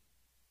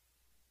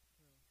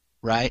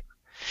 Right?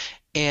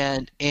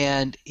 And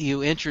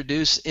you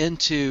introduce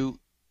into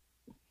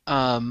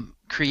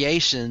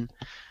creation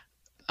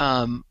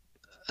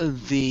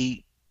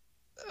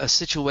a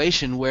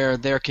situation where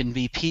there can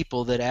be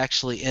people that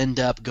actually end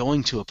up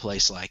going to a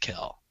place like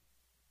hell.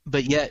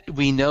 But yet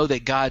we know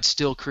that God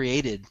still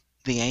created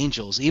the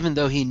angels, even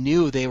though he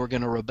knew they were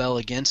going to rebel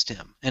against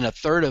him, and a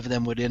third of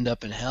them would end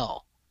up in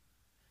hell.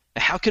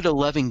 How could a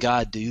loving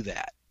God do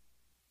that?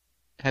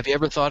 Have you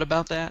ever thought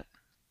about that?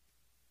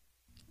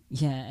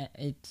 Yeah,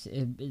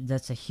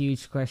 that's a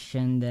huge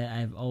question that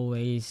I've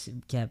always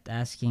kept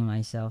asking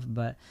myself.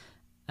 But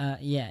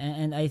yeah,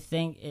 and I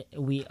think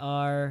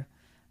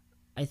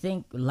I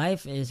think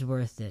life is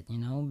worth it.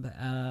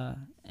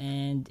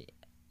 And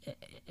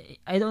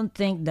I don't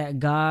think that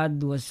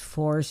God was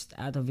forced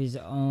out of his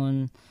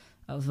own,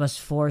 was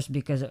forced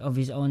because of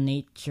his own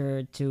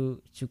nature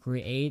to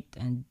create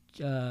and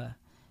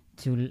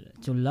to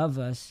love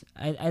us.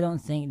 I don't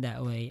think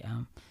that way.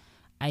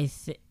 I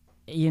think,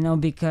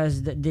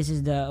 because this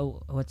is the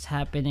what's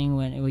happening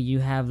when you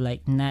have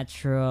like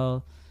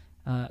natural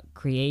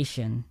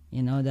creation,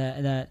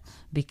 that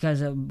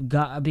because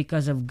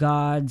of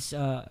God's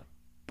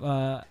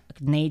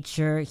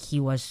nature,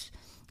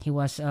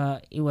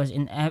 it was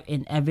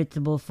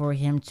inevitable for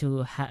him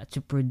to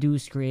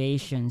produce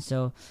creation.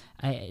 So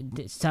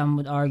some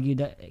would argue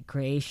that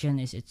creation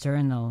is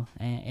eternal,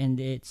 and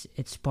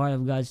it's part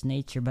of God's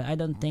nature, but I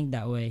don't think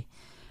that way.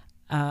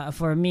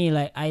 For me,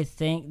 like, I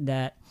think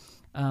that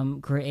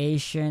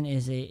creation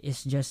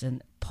is just a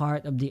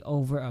part of the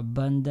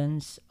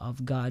overabundance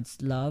of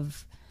God's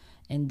love,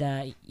 and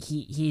that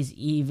he's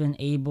even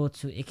able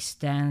to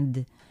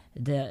extend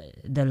the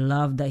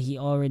love that he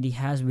already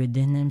has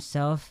within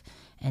himself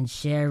and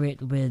share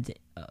it with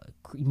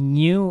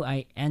new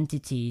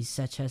entities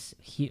such as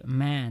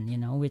man,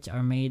 which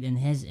are made in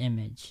his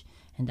image.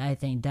 And I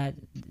think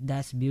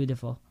that's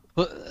beautiful.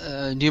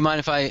 Well, do you mind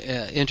if I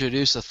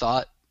introduce a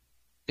thought,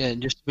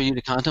 and just for you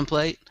to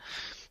contemplate?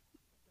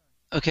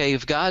 Okay,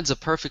 if God's a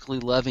perfectly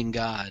loving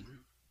God,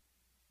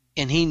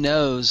 and he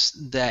knows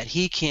that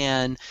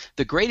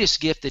the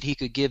greatest gift that he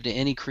could give to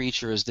any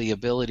creature is the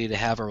ability to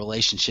have a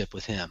relationship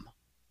with him,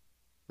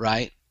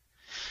 right?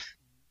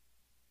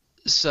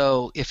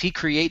 So if he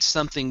creates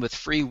something with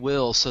free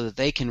will so that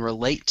they can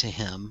relate to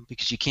him,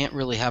 because you can't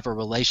really have a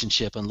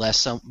relationship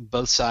unless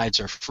both sides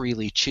are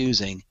freely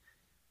choosing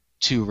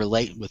to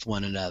relate with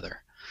one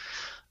another.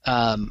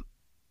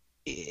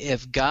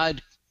 If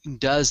God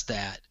does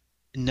that,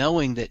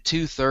 knowing that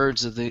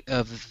 2/3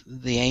 of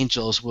the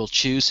angels will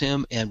choose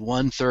him and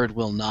 1/3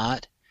 will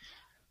not,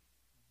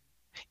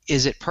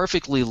 is it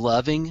perfectly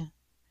loving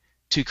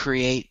to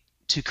create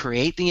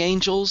the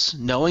angels,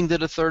 knowing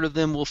that 1/3 of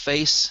them will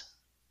face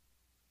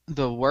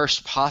the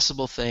worst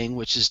possible thing,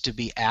 which is to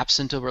be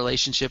absent of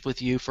relationship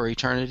with you for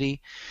eternity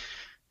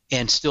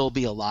and still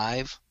be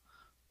alive,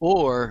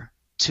 or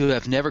to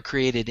have never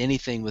created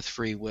anything with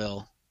free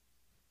will,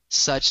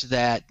 such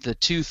that the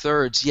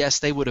 2/3, yes,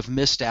 they would have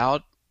missed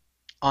out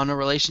on a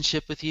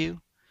relationship with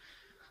you,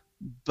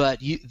 but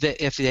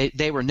if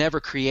they were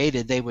never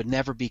created, they would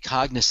never be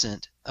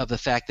cognizant of the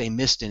fact they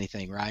missed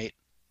anything, right?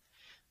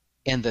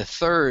 And the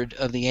 1/3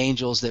 of the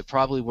angels that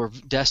probably were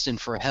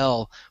destined for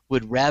hell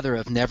would rather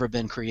have never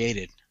been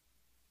created,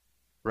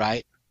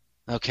 right?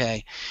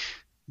 Okay,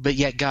 but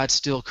yet God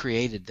still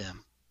created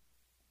them.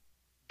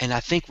 And I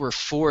think we're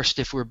forced,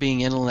 if we're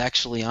being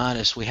intellectually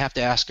honest, we have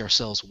to ask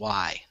ourselves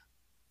why.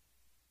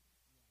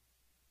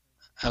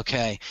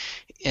 Okay,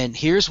 and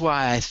here's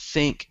why I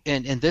think,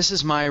 and this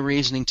is my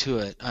reasoning to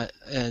it,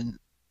 and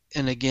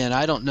again,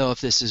 I don't know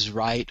if this is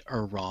right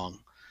or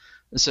wrong,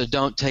 so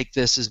don't take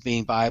this as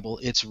being Bible.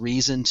 It's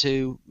reason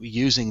to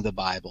using the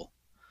Bible,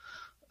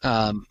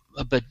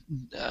 but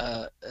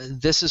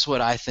this is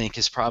what I think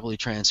has probably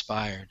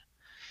transpired,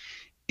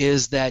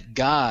 is that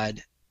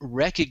God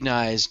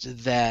recognized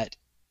that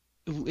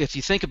if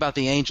you think about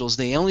the angels,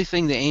 the only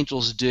thing the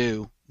angels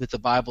do that the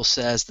Bible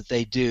says that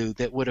they do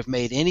that would have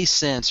made any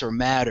sense or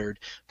mattered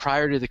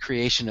prior to the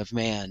creation of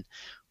man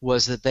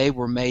was that they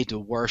were made to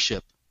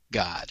worship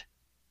God,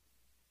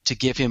 to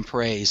give him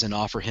praise and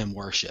offer him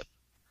worship.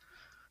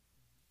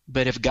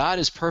 But if God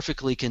is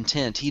perfectly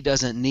content, he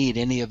doesn't need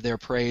any of their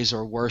praise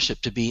or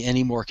worship to be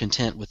any more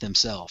content with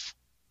himself.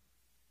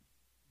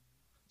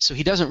 So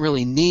he doesn't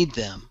really need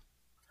them.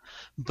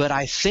 But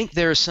I think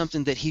there is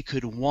something that he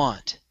could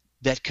want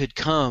that could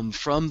come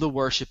from the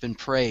worship and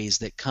praise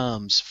that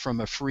comes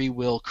from a free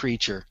will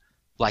creature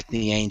like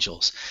the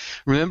angels.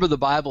 Remember, the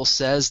Bible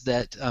says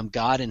that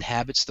God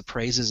inhabits the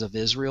praises of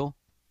Israel?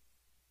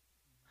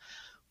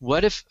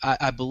 What if,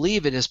 I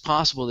believe it is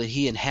possible that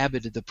he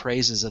inhabited the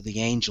praises of the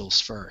angels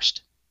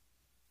first.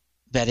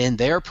 That in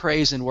their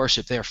praise and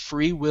worship, their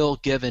free will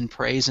given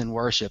praise and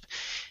worship,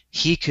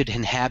 he could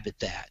inhabit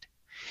that.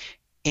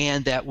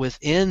 And that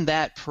within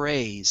that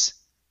praise,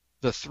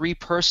 the three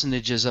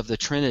personages of the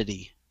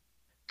Trinity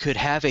could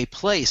have a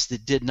place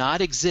that did not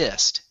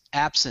exist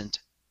absent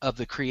of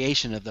the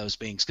creation of those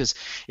beings. Because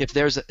if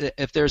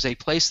there's a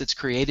place that's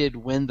created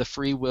when the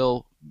free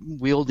will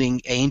wielding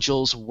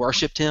angels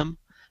worshipped him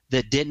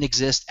that didn't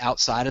exist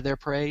outside of their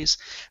praise,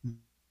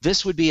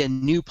 this would be a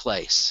new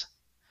place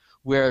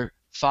where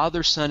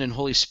Father, Son, and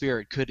Holy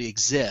Spirit could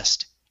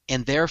exist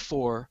and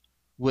therefore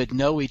would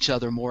know each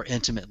other more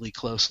intimately,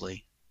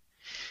 closely.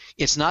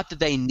 It's not that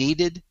they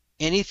needed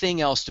anything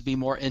else to be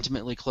more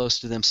intimately close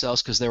to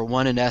themselves, because they're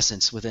one in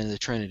essence within the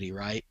Trinity,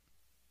 right?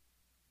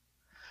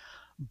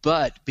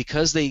 But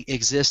because they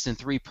exist in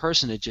three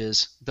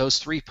personages, those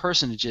three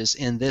personages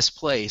in this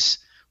place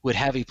would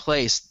have a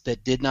place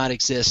that did not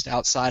exist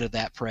outside of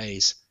that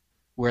praise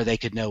where they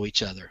could know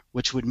each other,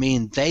 which would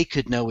mean they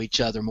could know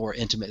each other more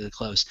intimately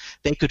close.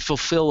 They could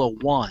fulfill a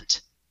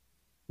want,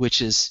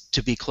 which is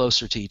to be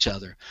closer to each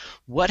other.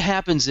 What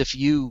happens if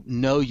you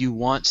know you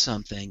want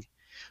something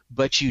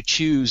but you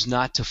choose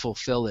not to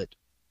fulfill it?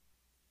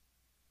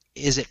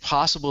 Is it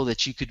possible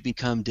that you could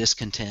become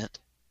discontent?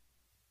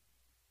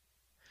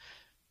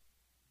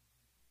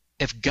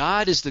 If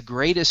God is the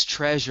greatest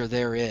treasure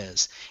there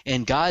is,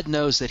 and God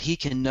knows that he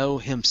can know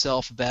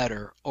himself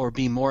better or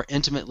be more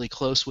intimately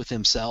close with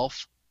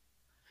himself,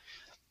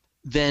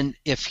 then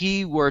if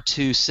he were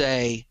to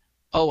say,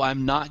 oh,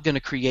 I'm not going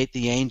to create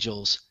the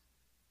angels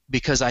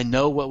because I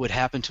know what would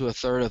happen to a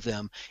third of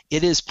them,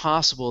 it is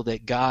possible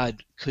that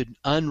God could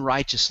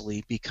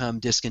unrighteously become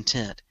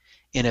discontent.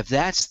 And if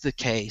that's the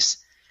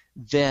case,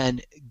 then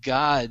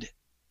God,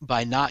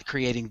 by not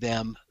creating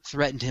them,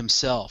 threatened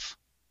himself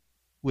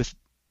with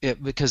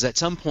it, because at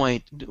some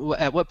point,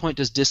 at what point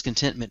does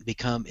discontentment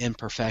become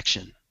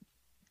imperfection?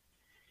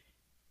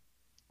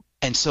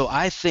 And so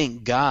I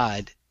think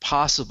God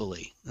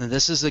possibly, and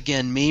this is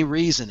again me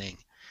reasoning,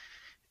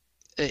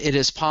 it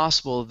is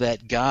possible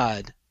that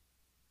God,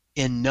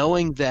 in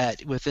knowing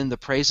that within the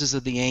praises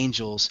of the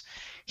angels,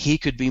 he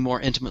could be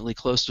more intimately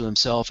close to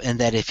himself,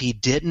 and that if he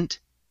didn't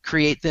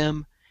create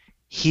them,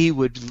 he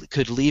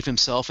could leave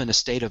himself in a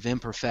state of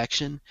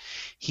imperfection.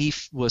 He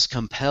was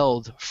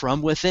compelled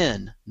from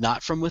within,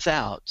 not from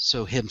without,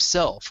 so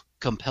himself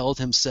compelled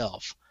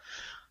himself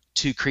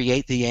to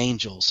create the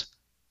angels.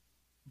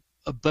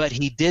 But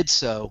he did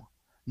so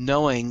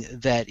knowing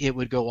that it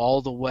would go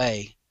all the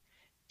way,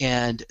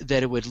 and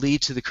that it would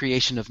lead to the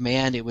creation of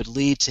man. It would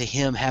lead to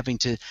him having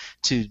to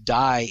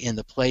die in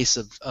the place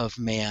of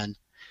man.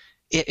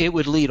 It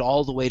would lead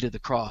all the way to the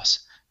cross.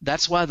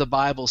 That's why the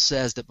Bible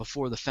says that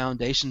before the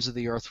foundations of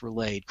the earth were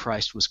laid,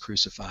 Christ was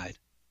crucified.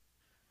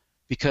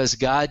 Because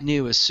God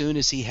knew as soon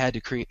as he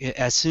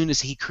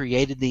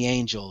created the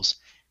angels,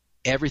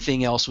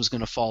 everything else was going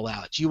to fall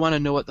out. Do you want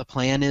to know what the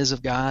plan is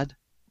of God?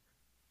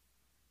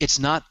 It's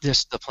not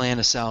just the plan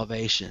of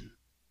salvation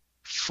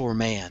for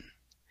man.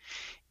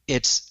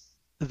 It's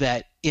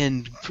that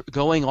in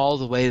going all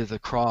the way to the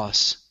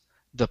cross,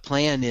 the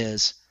plan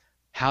is,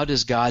 how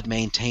does God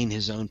maintain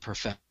his own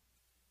perfection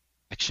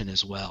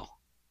as well?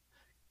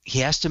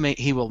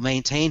 He will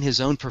maintain his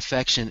own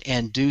perfection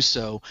and do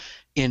so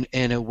in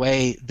a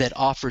way that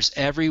offers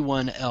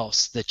everyone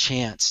else the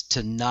chance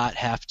to not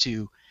have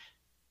to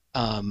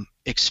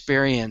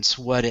experience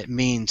what it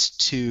means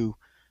to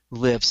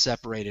live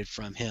separated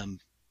from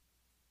him.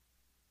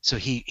 So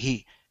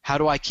how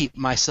do I keep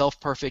myself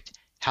perfect?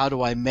 How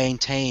do I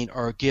maintain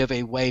or give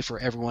a way for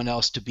everyone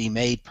else to be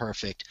made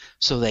perfect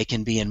so they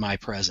can be in my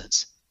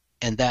presence?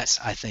 And that's,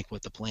 I think,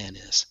 what the plan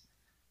is.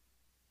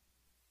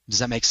 Does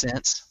that make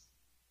sense?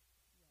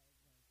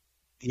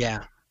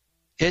 Yeah.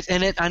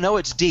 I know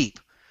it's deep,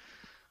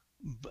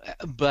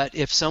 but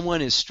if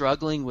someone is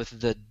struggling with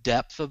the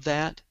depth of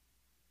that,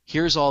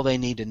 here's all they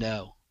need to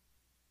know.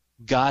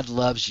 God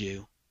loves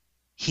you.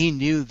 He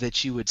knew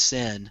that you would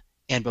sin,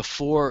 and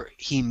before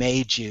he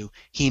made you,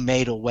 he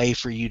made a way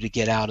for you to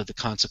get out of the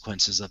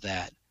consequences of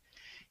that.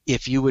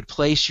 If you would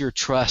place your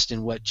trust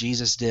in what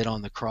Jesus did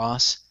on the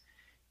cross,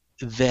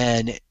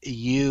 then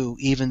you,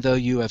 even though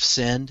you have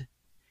sinned,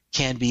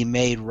 can be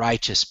made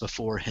righteous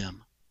before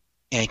him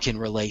and can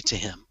relate to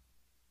him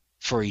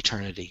for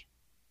eternity.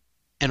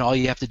 And all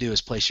you have to do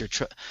is place your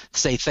trust,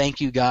 say,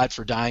 thank you, God,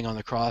 for dying on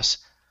the cross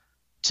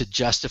to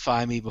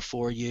justify me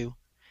before you,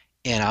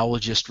 and I will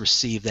just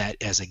receive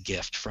that as a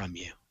gift from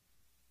you.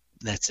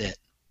 That's it.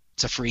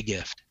 It's a free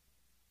gift.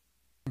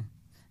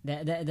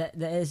 That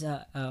is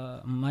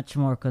much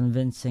more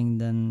convincing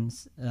than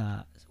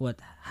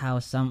how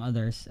some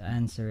others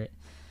answer it,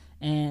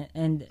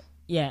 and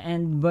yeah,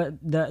 but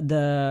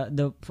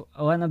the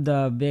one of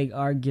the big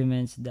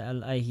arguments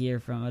that I hear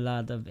from a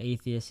lot of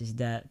atheists is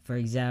that, for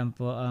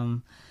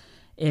example,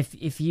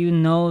 if you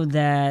know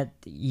that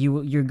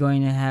you're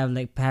going to have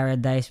like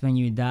paradise when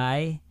you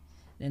die,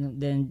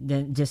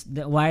 then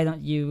why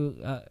don't you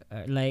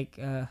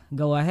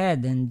go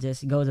ahead and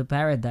just go to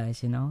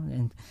paradise,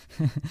 and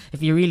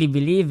if you really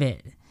believe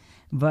it.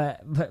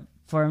 But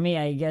for me,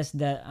 I guess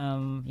that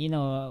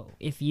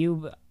if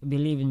you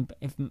believe in,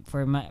 if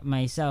for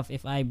myself,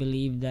 if I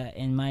believe that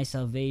in my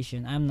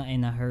salvation, I'm not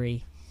in a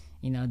hurry,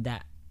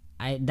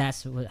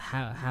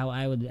 how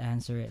I would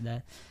answer it,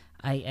 that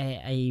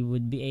I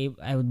would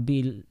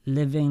be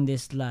living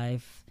this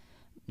life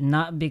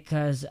not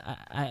because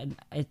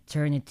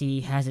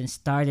eternity hasn't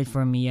started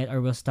for me yet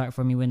or will start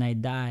for me when I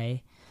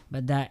die,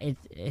 but that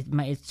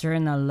my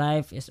eternal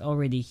life is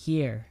already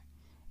here.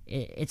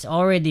 It's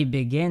already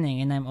beginning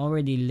and I'm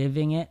already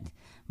living it,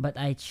 but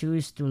I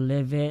choose to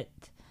live it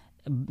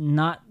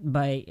not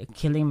by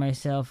killing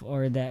myself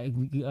or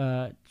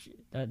but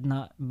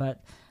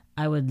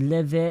I would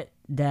live it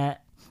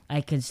that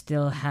I could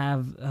still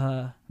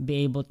have be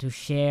able to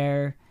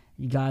share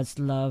God's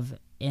love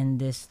in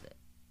this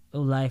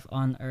life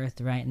on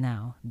earth right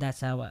now. That's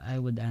how I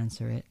would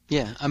answer it.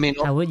 Yeah, I mean,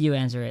 how would you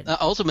answer it?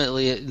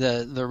 Ultimately,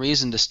 the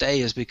reason to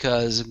stay is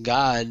because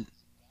God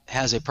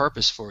has a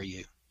purpose for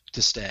you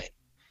to stay,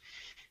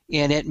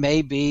 and it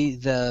may be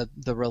the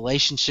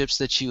relationships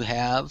that you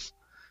have,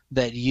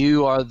 that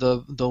you are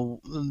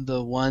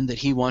the one that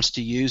He wants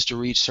to use to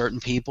reach certain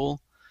people.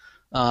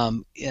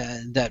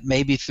 That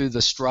maybe through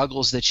the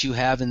struggles that you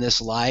have in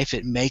this life,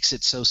 it makes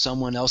it so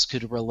someone else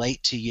could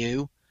relate to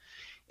you,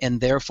 and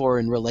therefore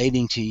in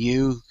relating to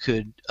you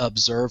could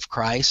observe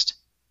Christ.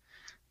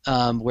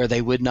 where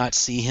they would not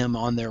see him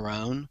on their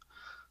own,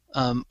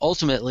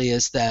 ultimately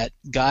is that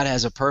God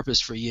has a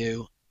purpose for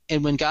you.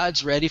 And when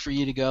God's ready for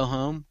you to go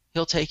home,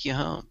 he'll take you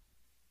home.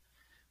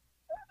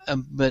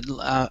 But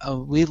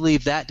we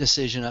leave that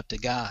decision up to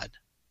God.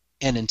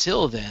 And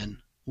until then,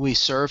 we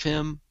serve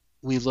him,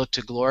 we look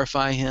to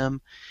glorify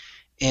him,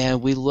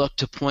 and we look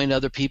to point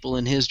other people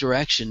in his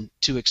direction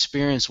to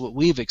experience what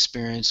we've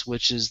experienced,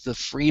 which is the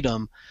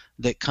freedom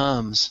that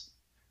comes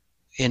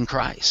in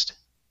Christ,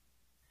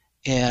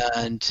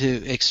 and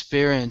to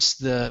experience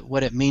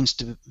what it means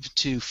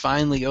to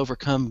finally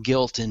overcome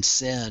guilt and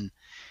sin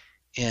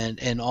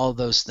and all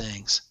those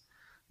things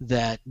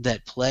that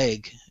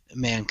plague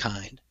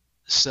mankind.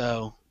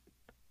 So,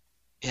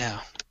 yeah,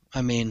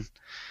 I mean,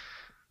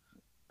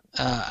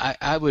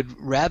 I would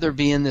rather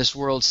be in this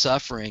world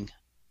suffering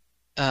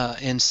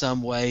in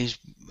some ways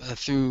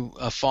through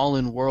a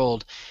fallen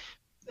world,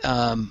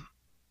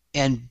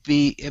 and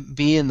be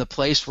in the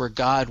place where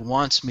God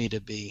wants me to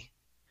be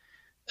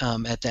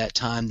at that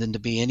time than to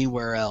be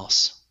anywhere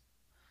else.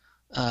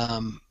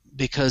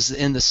 Because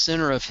in the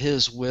center of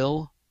his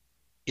will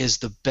is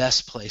the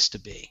best place to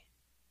be.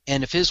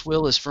 And if his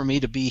will is for me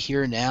to be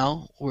here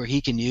now where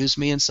he can use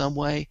me in some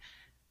way,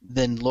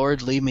 then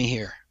Lord, leave me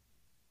here,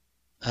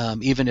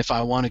 even if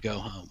I want to go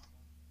home.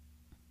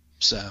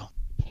 So,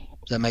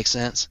 does that make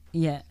sense?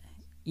 Yeah,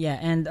 yeah,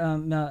 and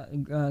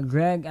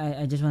Greg,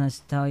 I just want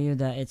to tell you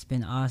that it's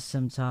been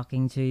awesome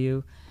talking to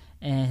you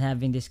and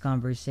having this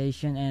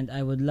conversation. And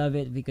I would love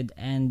it if we could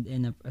end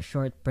in a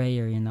short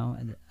prayer.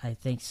 And I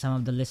think some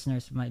of the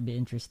listeners might be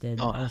interested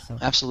also.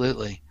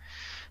 Absolutely.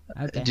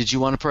 Okay. Did you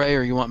want to pray,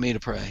 or you want me to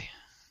pray?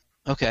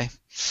 Okay.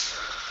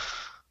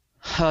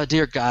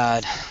 Dear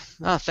God,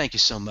 thank you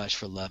so much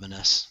for loving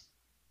us.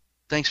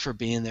 Thanks for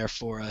being there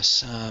for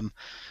us,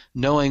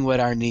 knowing what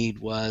our need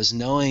was,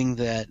 knowing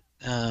that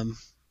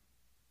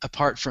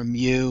apart from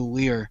you,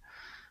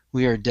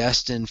 we are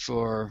destined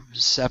for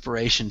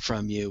separation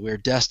from you. We're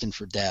destined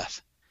for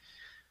death.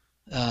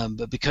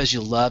 But because you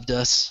loved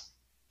us,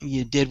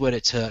 you did what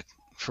it took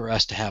for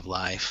us to have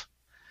life.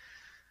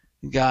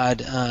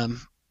 God,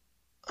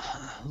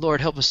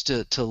 Lord, help us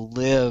to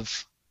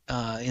live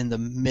in the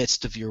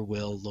midst of your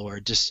will,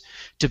 Lord, just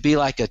to be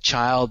like a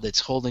child that's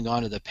holding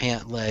on to the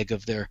pant leg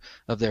of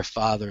their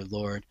father,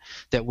 Lord,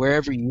 that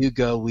wherever you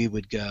go, we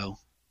would go,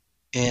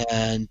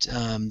 and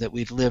that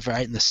we'd live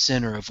right in the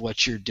center of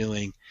what you're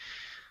doing,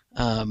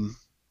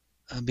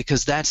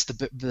 because that's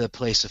the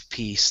place of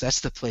peace, that's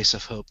the place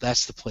of hope,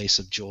 that's the place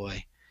of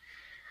joy.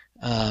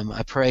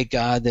 I pray,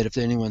 God, that if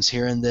anyone's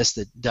hearing this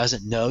that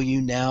doesn't know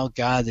you now,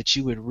 God, that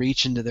you would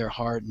reach into their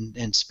heart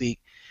and speak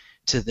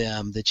to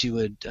them, that you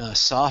would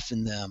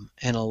soften them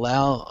and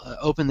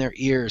open their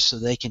ears so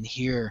they can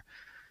hear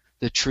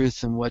the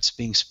truth and what's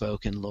being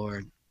spoken,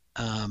 Lord.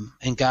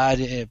 And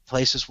God, in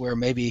places where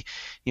maybe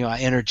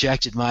I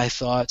interjected my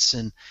thoughts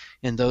and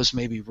those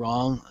may be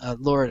wrong,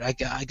 Lord,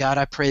 God,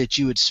 I pray that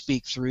you would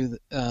speak through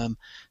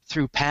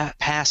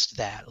past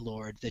that,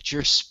 Lord, that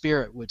your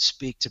Spirit would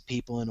speak to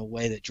people in a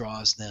way that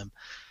draws them,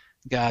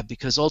 God,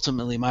 because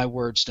ultimately my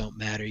words don't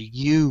matter,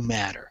 you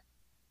matter.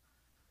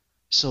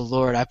 So,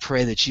 Lord, I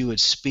pray that you would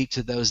speak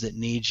to those that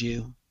need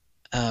you,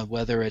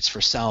 whether it's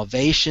for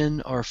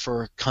salvation or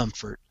for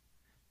comfort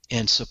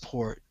and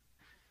support.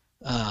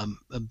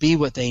 Be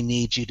what they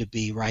need you to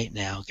be right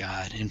now,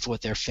 God, and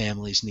what their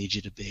families need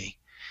you to be.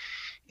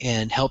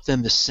 And help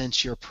them to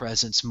sense your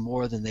presence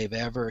more than they've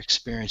ever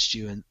experienced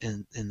you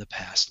in the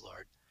past,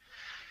 Lord.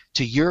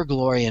 To your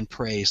glory and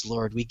praise,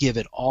 Lord, we give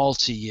it all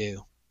to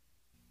you.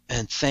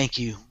 And thank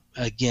you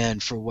again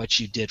for what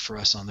you did for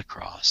us on the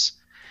cross.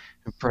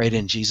 We pray it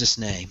in Jesus'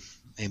 name.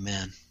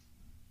 Amen.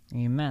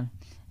 Amen.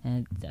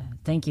 And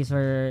thank you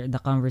for the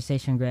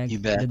conversation, Greg. You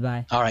bet.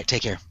 Goodbye. All right,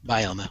 take care.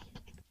 Bye, Elmo.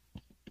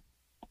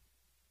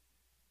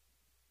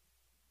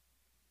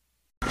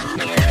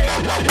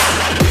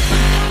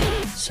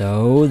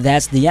 So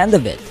that's the end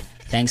of it.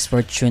 Thanks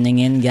for tuning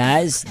in,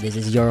 guys. This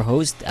is your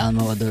host,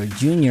 Elmo Ador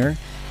Jr.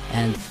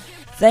 And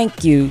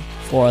thank you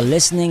for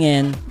listening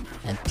in.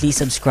 And please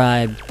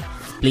subscribe.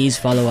 Please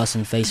follow us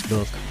on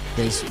Facebook.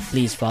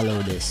 Please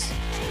follow this.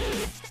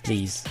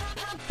 Please.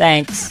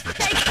 Thanks.